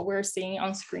than what we're seeing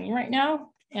on screen right now.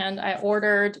 And I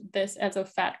ordered this as a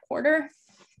fat quarter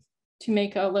to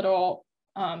make a little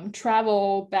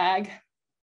travel bag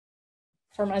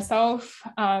for myself.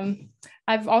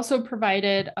 I've also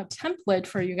provided a template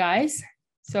for you guys.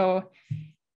 So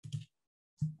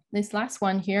this last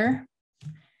one here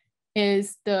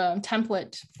is the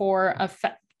template for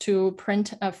to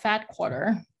print a fat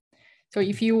quarter. So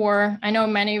if you were, I know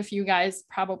many of you guys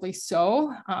probably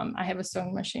sew. I have a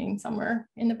sewing machine somewhere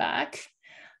in the back.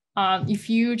 If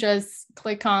you just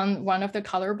click on one of the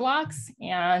color blocks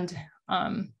and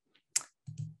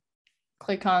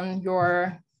click on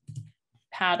your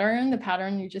pattern, the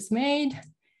pattern you just made,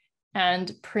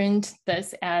 and print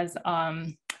this as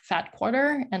fat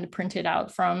quarter and print it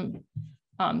out from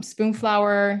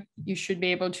Spoonflower, you should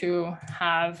be able to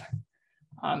have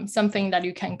something that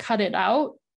you can cut it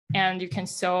out and you can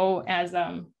sew as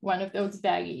one of those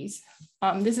baggies.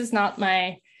 This is not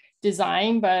my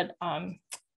design, but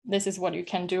this is what you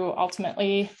can do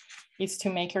ultimately, is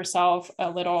to make yourself a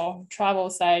little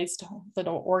travel-sized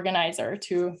little organizer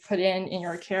to put in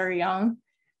your carry-on.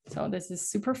 So this is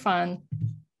super fun.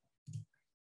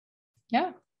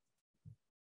 Yeah,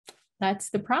 that's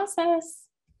the process.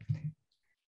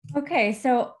 Okay,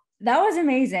 so that was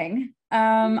amazing.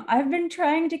 I've been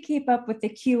trying to keep up with the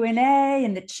Q&A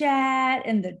and the chat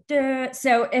and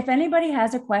so if anybody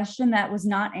has a question that was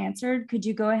not answered, could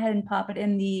you go ahead and pop it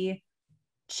in the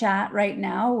chat right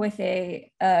now with a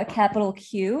capital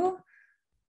Q?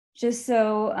 Just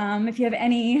so if you have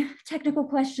any technical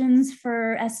questions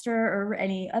for Esther or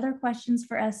any other questions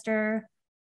for Esther.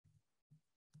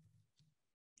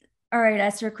 All right,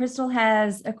 Esther, Crystal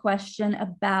has a question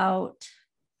about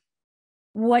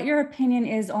what your opinion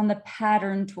is on the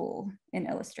pattern tool in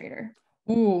Illustrator.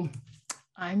 Ooh,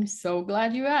 I'm so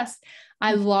glad you asked.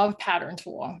 I love pattern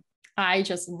tool. I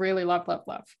just really love.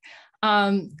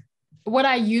 What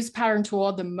I use pattern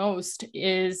tool the most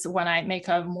is when I make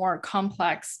a more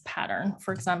complex pattern.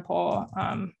 For example,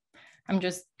 I'm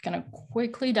just gonna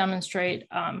quickly demonstrate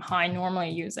how I normally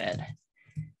use it.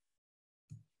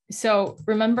 So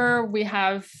remember, we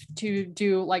have to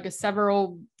do like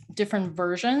several different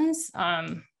versions,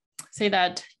 say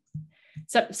that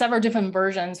several different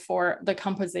versions for the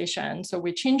composition. So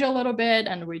we change a little bit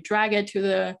and we drag it to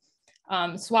the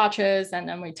swatches and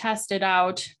then we test it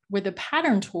out. With the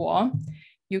pattern tool,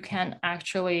 you can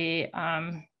actually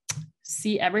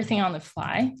see everything on the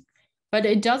fly, but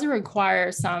it does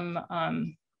require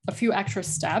a few extra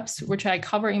steps, which I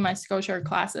cover in my Skillshare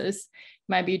classes. It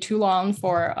might be too long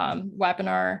for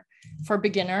webinar for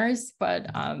beginners, but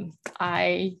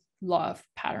I love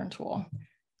pattern tool.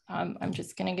 I'm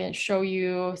just gonna show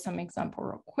you some example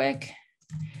real quick.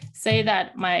 Say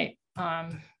that my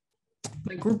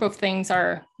group of things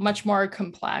are much more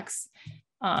complex.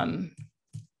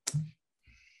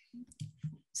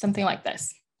 Something like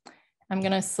this. I'm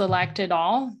gonna select it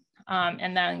all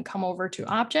and then come over to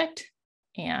object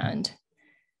and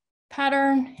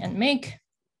pattern and make.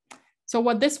 So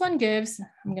what this one gives,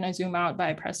 I'm gonna zoom out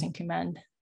by pressing Command-.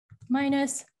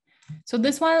 So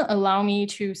this one allows me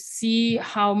to see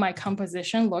how my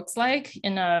composition looks like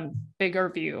in a bigger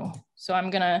view. So I'm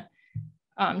gonna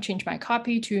change my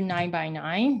copy to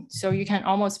 9x9. So you can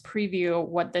almost preview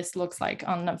what this looks like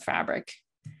on the fabric.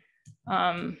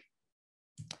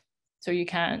 So you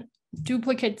can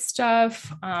duplicate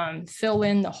stuff, fill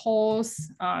in the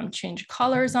holes, change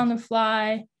colors on the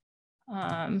fly.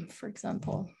 For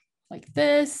example, like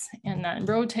this, and then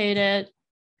rotate it.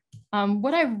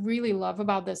 What I really love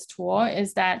about this tool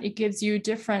is that it gives you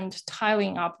different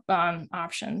tiling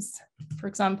options. For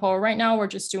example, right now we're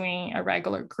just doing a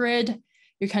regular grid.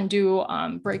 You can do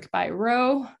break by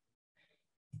row,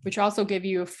 which also give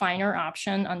you a finer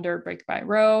option under break by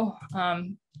row.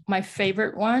 My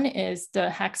favorite one is the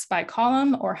hex by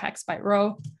column or hex by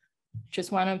row,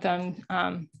 just one of them.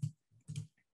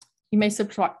 It may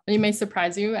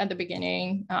surprise you at the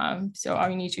beginning. So all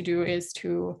you need to do is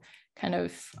to kind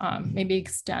of maybe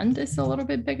extend this a little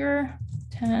bit bigger,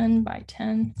 10 by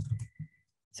 10.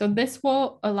 So this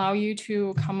will allow you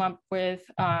to come up with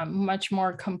much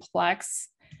more complex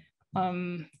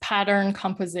pattern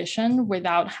composition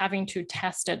without having to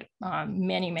test it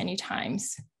many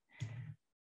times.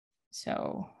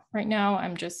 So right now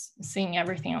I'm just seeing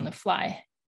everything on the fly.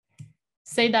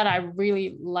 Say that I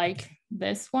really like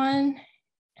this one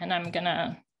and I'm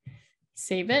gonna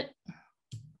save it.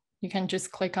 You can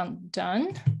just click on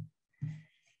done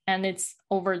and it's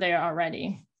over there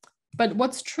already. But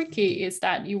what's tricky is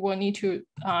that you will need to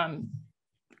kind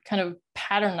of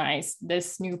patternize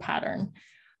this new pattern.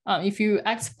 If you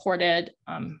export it,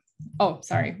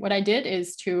 what I did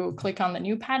is to click on the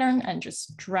new pattern and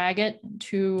just drag it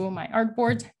to my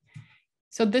artboard.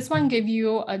 So this one gives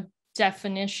you a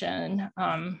definition,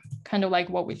 kind of like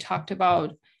what we talked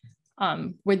about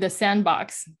with the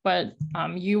sandbox, but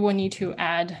you will need to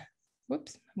add,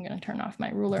 whoops, I'm gonna turn off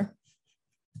my ruler.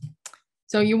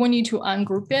 So you will need to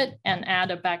ungroup it and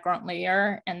add a background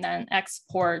layer and then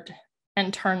export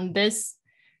and turn this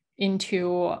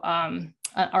into an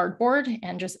artboard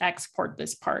and just export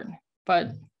this part.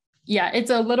 But yeah, it's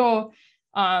a little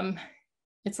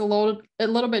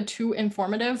bit too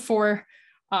informative for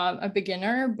a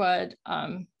beginner, but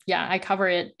yeah, I cover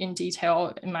it in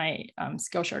detail in my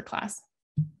Skillshare class.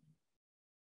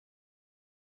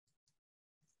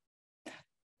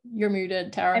 You're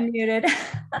muted, Tara. I'm muted.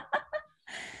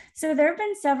 So there have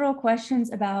been several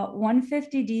questions about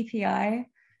 150 DPI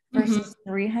versus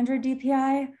 300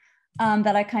 DPI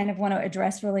that I kind of want to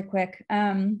address really quick.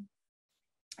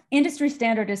 Industry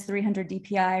standard is 300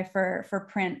 DPI for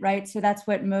print, right? So that's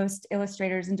what most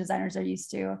illustrators and designers are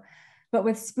used to. But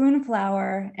with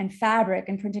Spoonflower and fabric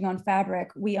and printing on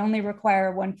fabric, we only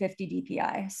require 150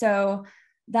 DPI. So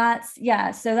that's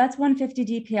 150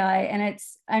 DPI. And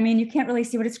it's, I mean, you can't really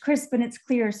see what it's crisp and it's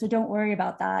clear. So don't worry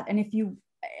about that. And if you,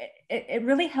 it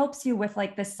really helps you with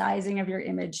like the sizing of your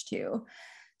image too.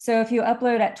 So if you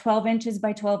upload at 12 inches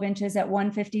by 12 inches at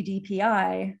 150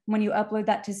 DPI, when you upload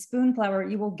that to Spoonflower,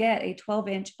 you will get a 12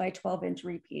 inch by 12 inch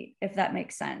repeat, if that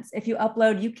makes sense. If you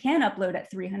upload, you can upload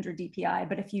at 300 DPI,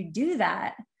 but if you do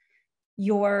that,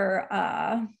 your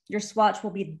swatch will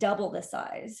be double the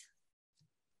size.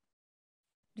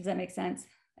 Does that make sense,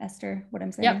 Esther, what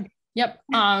I'm saying? Yep.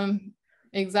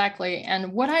 Exactly.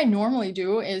 And what I normally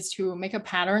do is to make a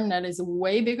pattern that is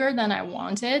way bigger than I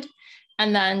wanted.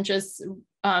 And then just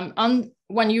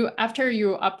after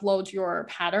you upload your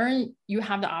pattern, you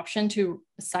have the option to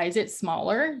size it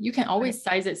smaller. You can always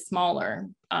size it smaller.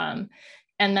 And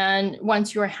then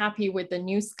once you're happy with the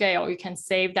new scale, you can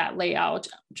save that layout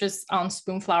just on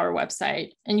Spoonflower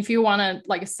website. And if you want to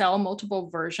like sell multiple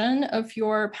version of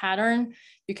your pattern,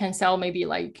 you can sell maybe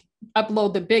like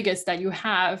upload the biggest that you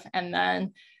have and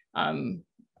then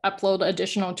upload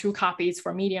additional 2 copies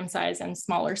for medium size and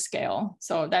smaller scale.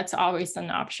 So that's always an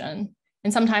option.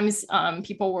 And sometimes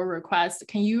people will request,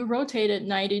 can you rotate it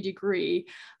 90 degree,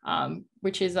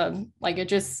 which is it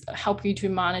just help you to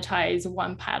monetize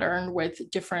one pattern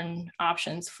with different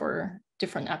options for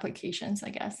different applications, I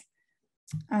guess.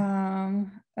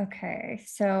 Okay,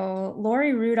 so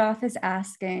Lori Rudolph is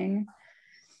asking,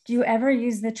 do you ever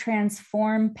use the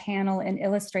transform panel in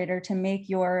Illustrator to make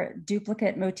your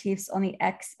duplicate motifs on the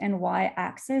X and Y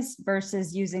axis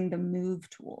versus using the move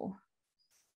tool?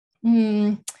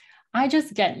 I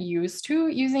just get used to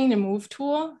using the move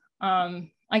tool.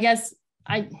 I guess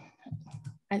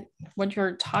what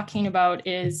you're talking about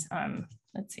is,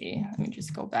 let's see, let me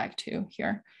just go back to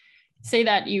here. Say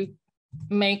that you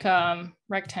make a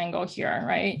rectangle here,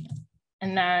 right?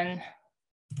 And then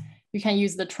you can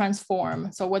use the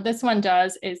transform. So what this one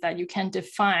does is that you can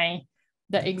define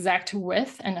the exact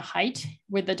width and height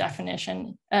with the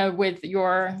definition, with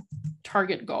your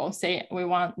target goal. Say we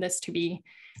want this to be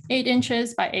 8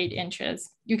 inches by 8 inches.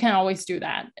 You can always do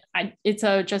that. It's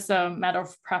just a matter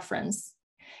of preference.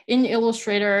 In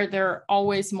Illustrator, there are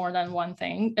always more than one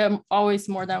thing, always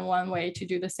more than one way to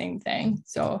do the same thing.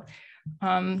 So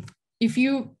if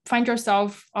you find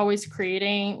yourself always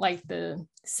creating like the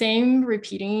same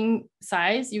repeating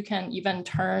size, you can even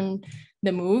turn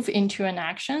the move into an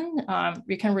action.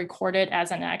 You can record it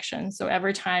as an action. So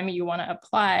every time you want to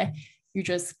apply, you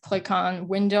just click on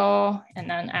window and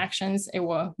then actions, it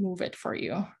will move it for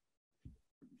you.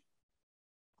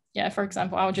 Yeah, for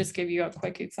example, I'll just give you a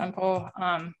quick example.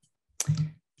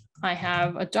 I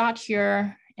have a dot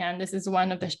here, and this is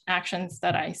one of the actions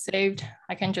that I saved.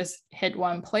 I can just hit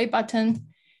one play button,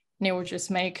 and it will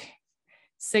just make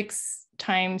 6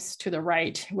 times to the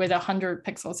right with 100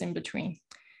 pixels in between.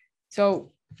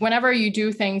 So whenever you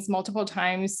do things multiple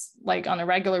times, like on a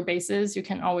regular basis, you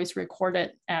can always record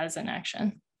it as an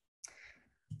action.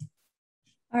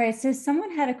 All right, so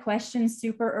someone had a question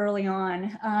super early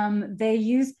on. They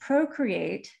use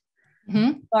Procreate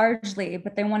largely,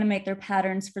 but they want to make their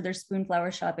patterns for their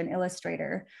Spoonflower shop in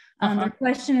Illustrator. Their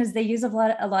question is they use a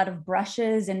lot of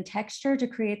brushes and texture to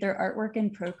create their artwork in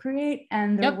Procreate,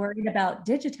 and they're worried about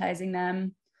digitizing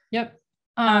them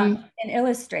in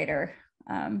Illustrator.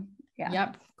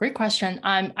 Yep, great question.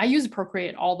 I use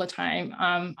Procreate all the time.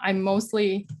 I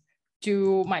mostly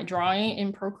do my drawing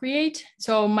in Procreate.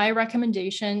 So my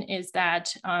recommendation is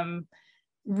that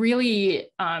really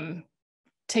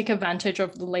take advantage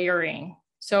of the layering.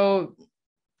 So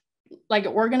like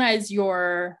organize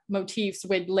your motifs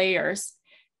with layers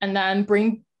and then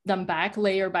bring them back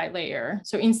layer by layer.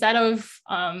 So instead of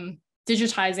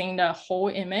digitizing the whole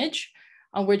image,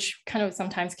 which kind of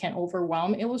sometimes can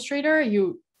overwhelm Illustrator,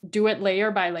 you do it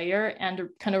layer by layer and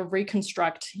kind of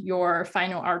reconstruct your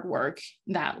final artwork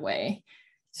that way.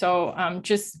 So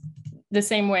just the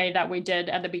same way that we did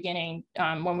at the beginning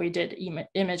when we did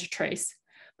image trace.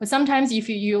 But sometimes if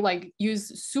you like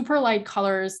use super light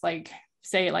colors, like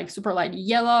say like super light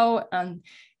yellow,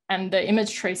 and the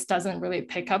image trace doesn't really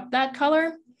pick up that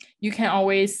color, you can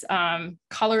always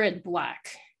color it black.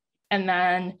 And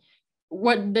then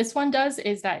what this one does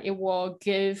is that it will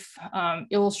give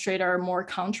Illustrator more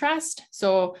contrast.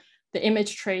 So the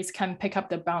image trace can pick up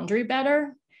the boundary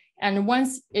better. And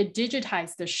once it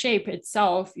digitizes the shape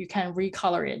itself, you can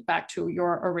recolor it back to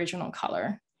your original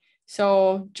color.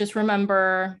 So just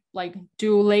remember, like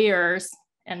do layers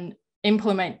and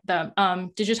implement them,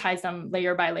 digitize them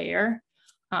layer by layer.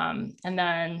 And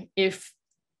then if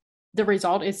the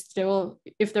result is still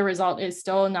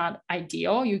not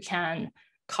ideal, you can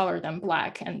color them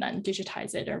black and then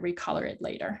digitize it or recolor it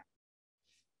later.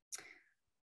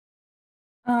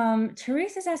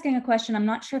 Therese is asking a question. I'm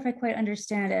not sure if I quite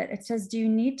understand it. It says, do you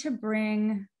need to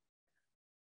bring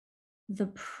the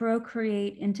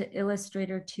Procreate into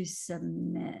Illustrator to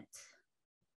submit?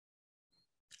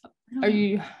 Are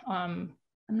you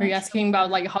asking about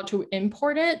like how to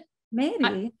import it?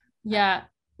 Maybe. Yeah.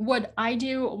 What I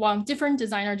do, well, different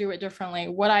designers do it differently.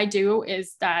 What I do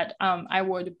is that I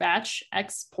would batch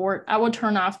export. I would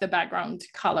turn off the background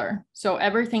color. So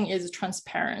everything is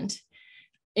transparent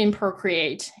in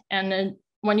Procreate. And then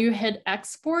when you hit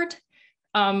export,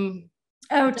 to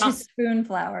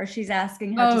Spoonflower. She's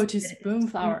asking how to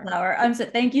Spoonflower. So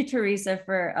thank you, Teresa,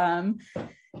 for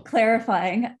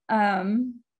clarifying.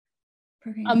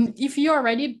 If you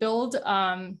already build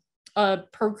a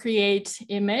Procreate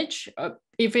image,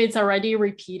 if it's already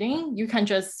repeating, you can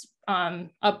just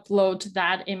upload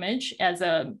that image as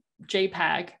a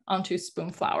JPEG onto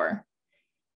Spoonflower.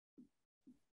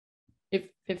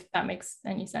 If that makes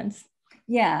any sense.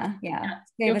 Yeah.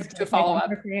 To follow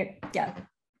up. Yeah.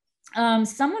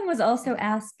 Someone was also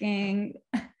asking,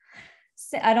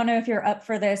 I don't know if you're up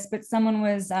for this, but someone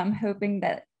was hoping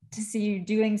to see you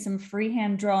doing some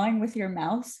freehand drawing with your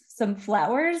mouse, some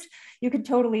flowers. You could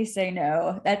totally say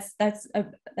no. That's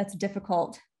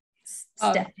difficult,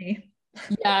 Stephanie.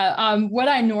 Yeah, what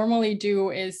I normally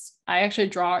do is I actually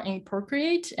draw in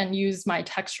Procreate and use my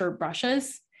texture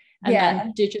brushes and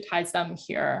then digitize them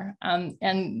here.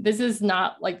 And this is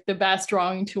not like the best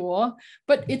drawing tool,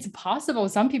 but it's possible.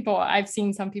 I've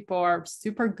seen some people are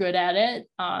super good at it.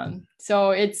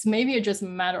 So it's maybe just a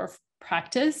matter of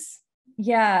practice.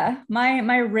 Yeah,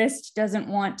 my wrist doesn't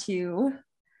want to.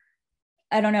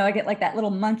 I don't know. I get like that little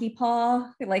monkey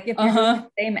paw. Like if you're doing the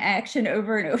same action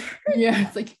over and over. Yeah,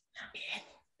 it's like.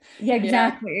 Yeah,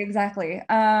 exactly.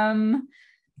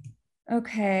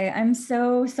 Okay, I'm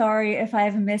so sorry if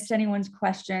I've missed anyone's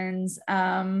questions.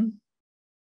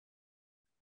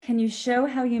 Can you show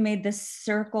how you made the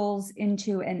circles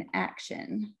into an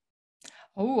action?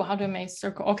 Oh, how to make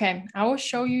circle. Okay, I will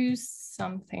show you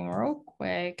something real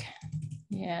quick.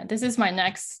 Yeah, this is my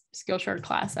next Skillshare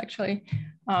class actually.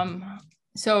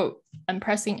 So I'm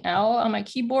pressing L on my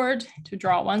keyboard to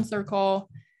draw one circle.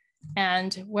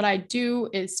 And what I do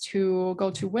is to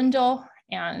go to Window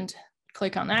and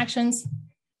click on Actions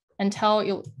and tell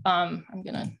you, I'm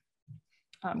gonna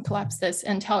collapse this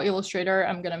and tell Illustrator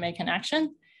I'm gonna make an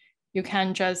action. You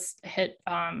can just hit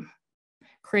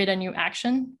create a new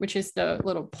action, which is the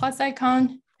little plus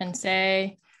icon, and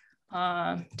say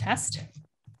test.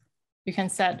 You can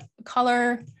set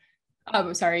color.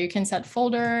 Oh, sorry, you can set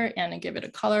folder and give it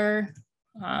a color,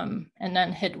 and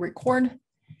then hit record.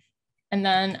 And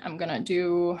then I'm gonna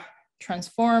do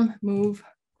transform, move,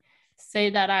 say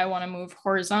that I wanna move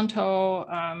horizontal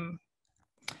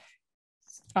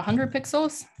 100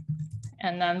 pixels,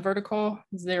 and then vertical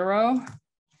 0,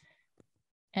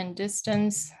 and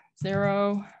distance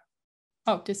 0.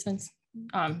 Oh, distance,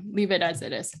 leave it as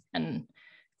it is, and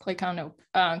click on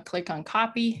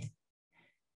copy.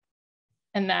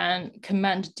 And then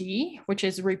Command D, which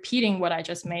is repeating what I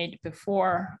just made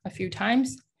before a few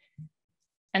times.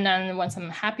 And then once I'm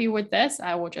happy with this,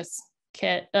 I will just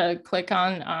click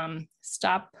on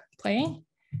stop playing.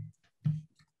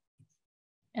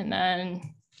 And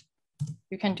then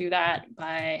you can do that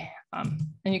by, and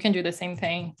you can do the same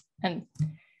thing and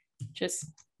just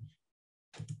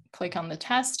click on the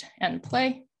test and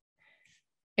play.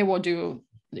 It will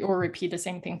repeat the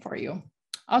same thing for you.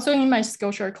 Also in my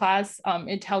Skillshare class,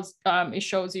 it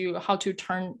shows you how to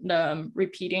turn the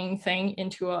repeating thing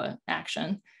into an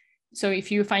action. So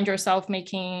if you find yourself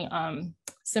making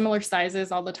similar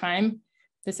sizes all the time,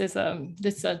 this is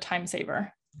a time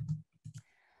saver.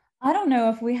 I don't know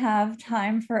if we have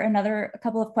time for a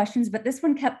couple of questions, but this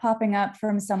one kept popping up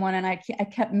from someone and I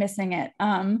kept missing it.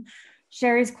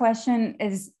 Sherry's question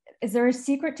is there a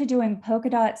secret to doing polka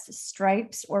dots,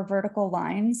 stripes, or vertical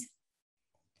lines?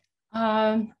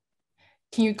 Can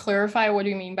you clarify what do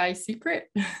you mean by secret?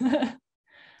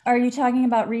 Are you talking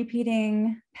about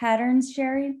repeating patterns,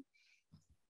 Sherry?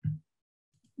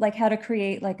 Like how to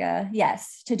create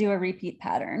to do a repeat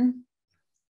pattern?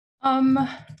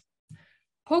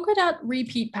 Polka dot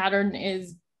repeat pattern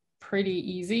is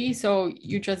pretty easy. So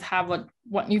you just have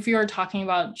if you're talking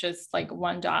about just like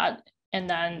one dot and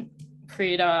then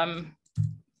create a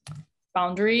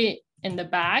boundary in the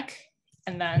back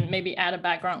and then maybe add a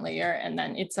background layer and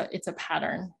then it's a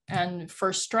pattern. And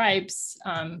for stripes,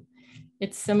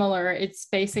 it's similar. It's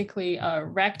basically a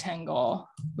rectangle.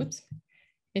 Whoops.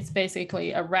 It's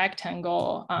basically a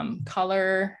rectangle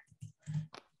color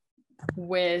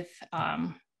with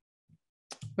a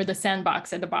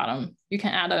sandbox at the bottom. You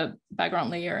can add a background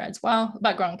layer as well,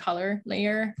 background color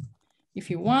layer if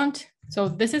you want. So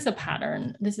this is a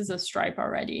pattern. This is a stripe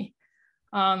already.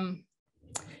 By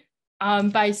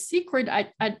secret,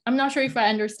 I'm not sure if I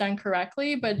understand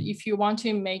correctly, but if you want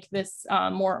to make this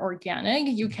more organic,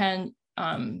 you can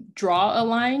draw a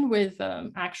line with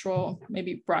actual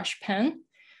maybe brush pen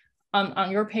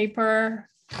on your paper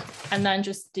and then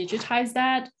just digitize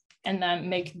that and then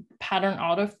make pattern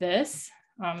out of this.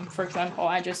 For example,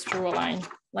 I just drew a line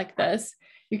like this.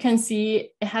 You can see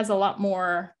it has a lot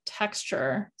more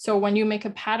texture. So when you make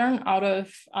a pattern out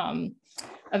of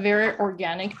a very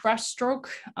organic brush stroke,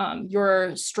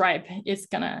 your stripe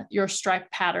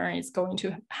pattern is going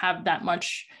to have that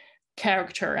much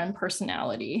character and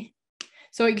personality.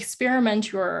 So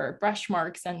experiment your brush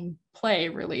marks and play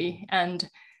really and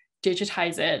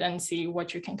digitize it and see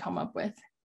what you can come up with.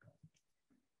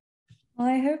 Well,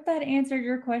 I hope that answered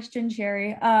your question,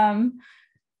 Sherry.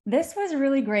 This was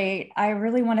really great. I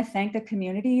really want to thank the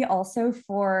community also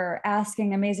for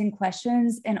asking amazing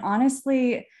questions and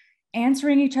honestly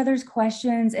answering each other's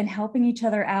questions and helping each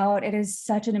other out. It is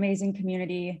such an amazing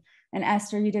community. And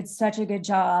Esther, you did such a good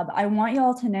job. I want you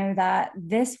all to know that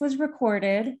this was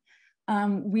recorded.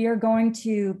 We are going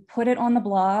to put it on the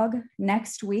blog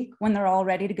next week when they're all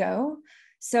ready to go.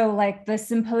 So like the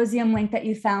symposium link that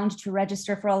you found to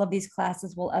register for all of these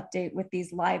classes will update with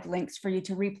these live links for you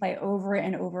to replay over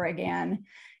and over again.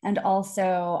 And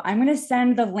also I'm going to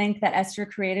send the link that Esther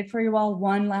created for you all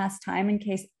one last time in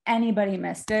case anybody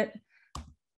missed it.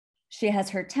 She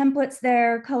has her templates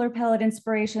there, color palette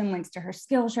inspiration, links to her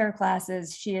Skillshare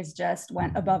classes. She has just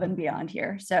went above and beyond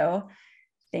here. So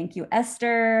thank you,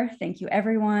 Esther. Thank you,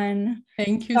 everyone.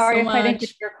 Thank you Sorry so if much. I didn't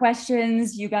get your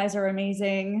questions. You guys are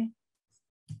amazing.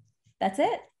 That's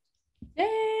it.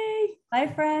 Yay.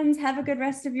 Bye, friends. Have a good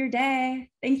rest of your day.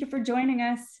 Thank you for joining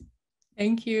us.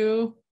 Thank you.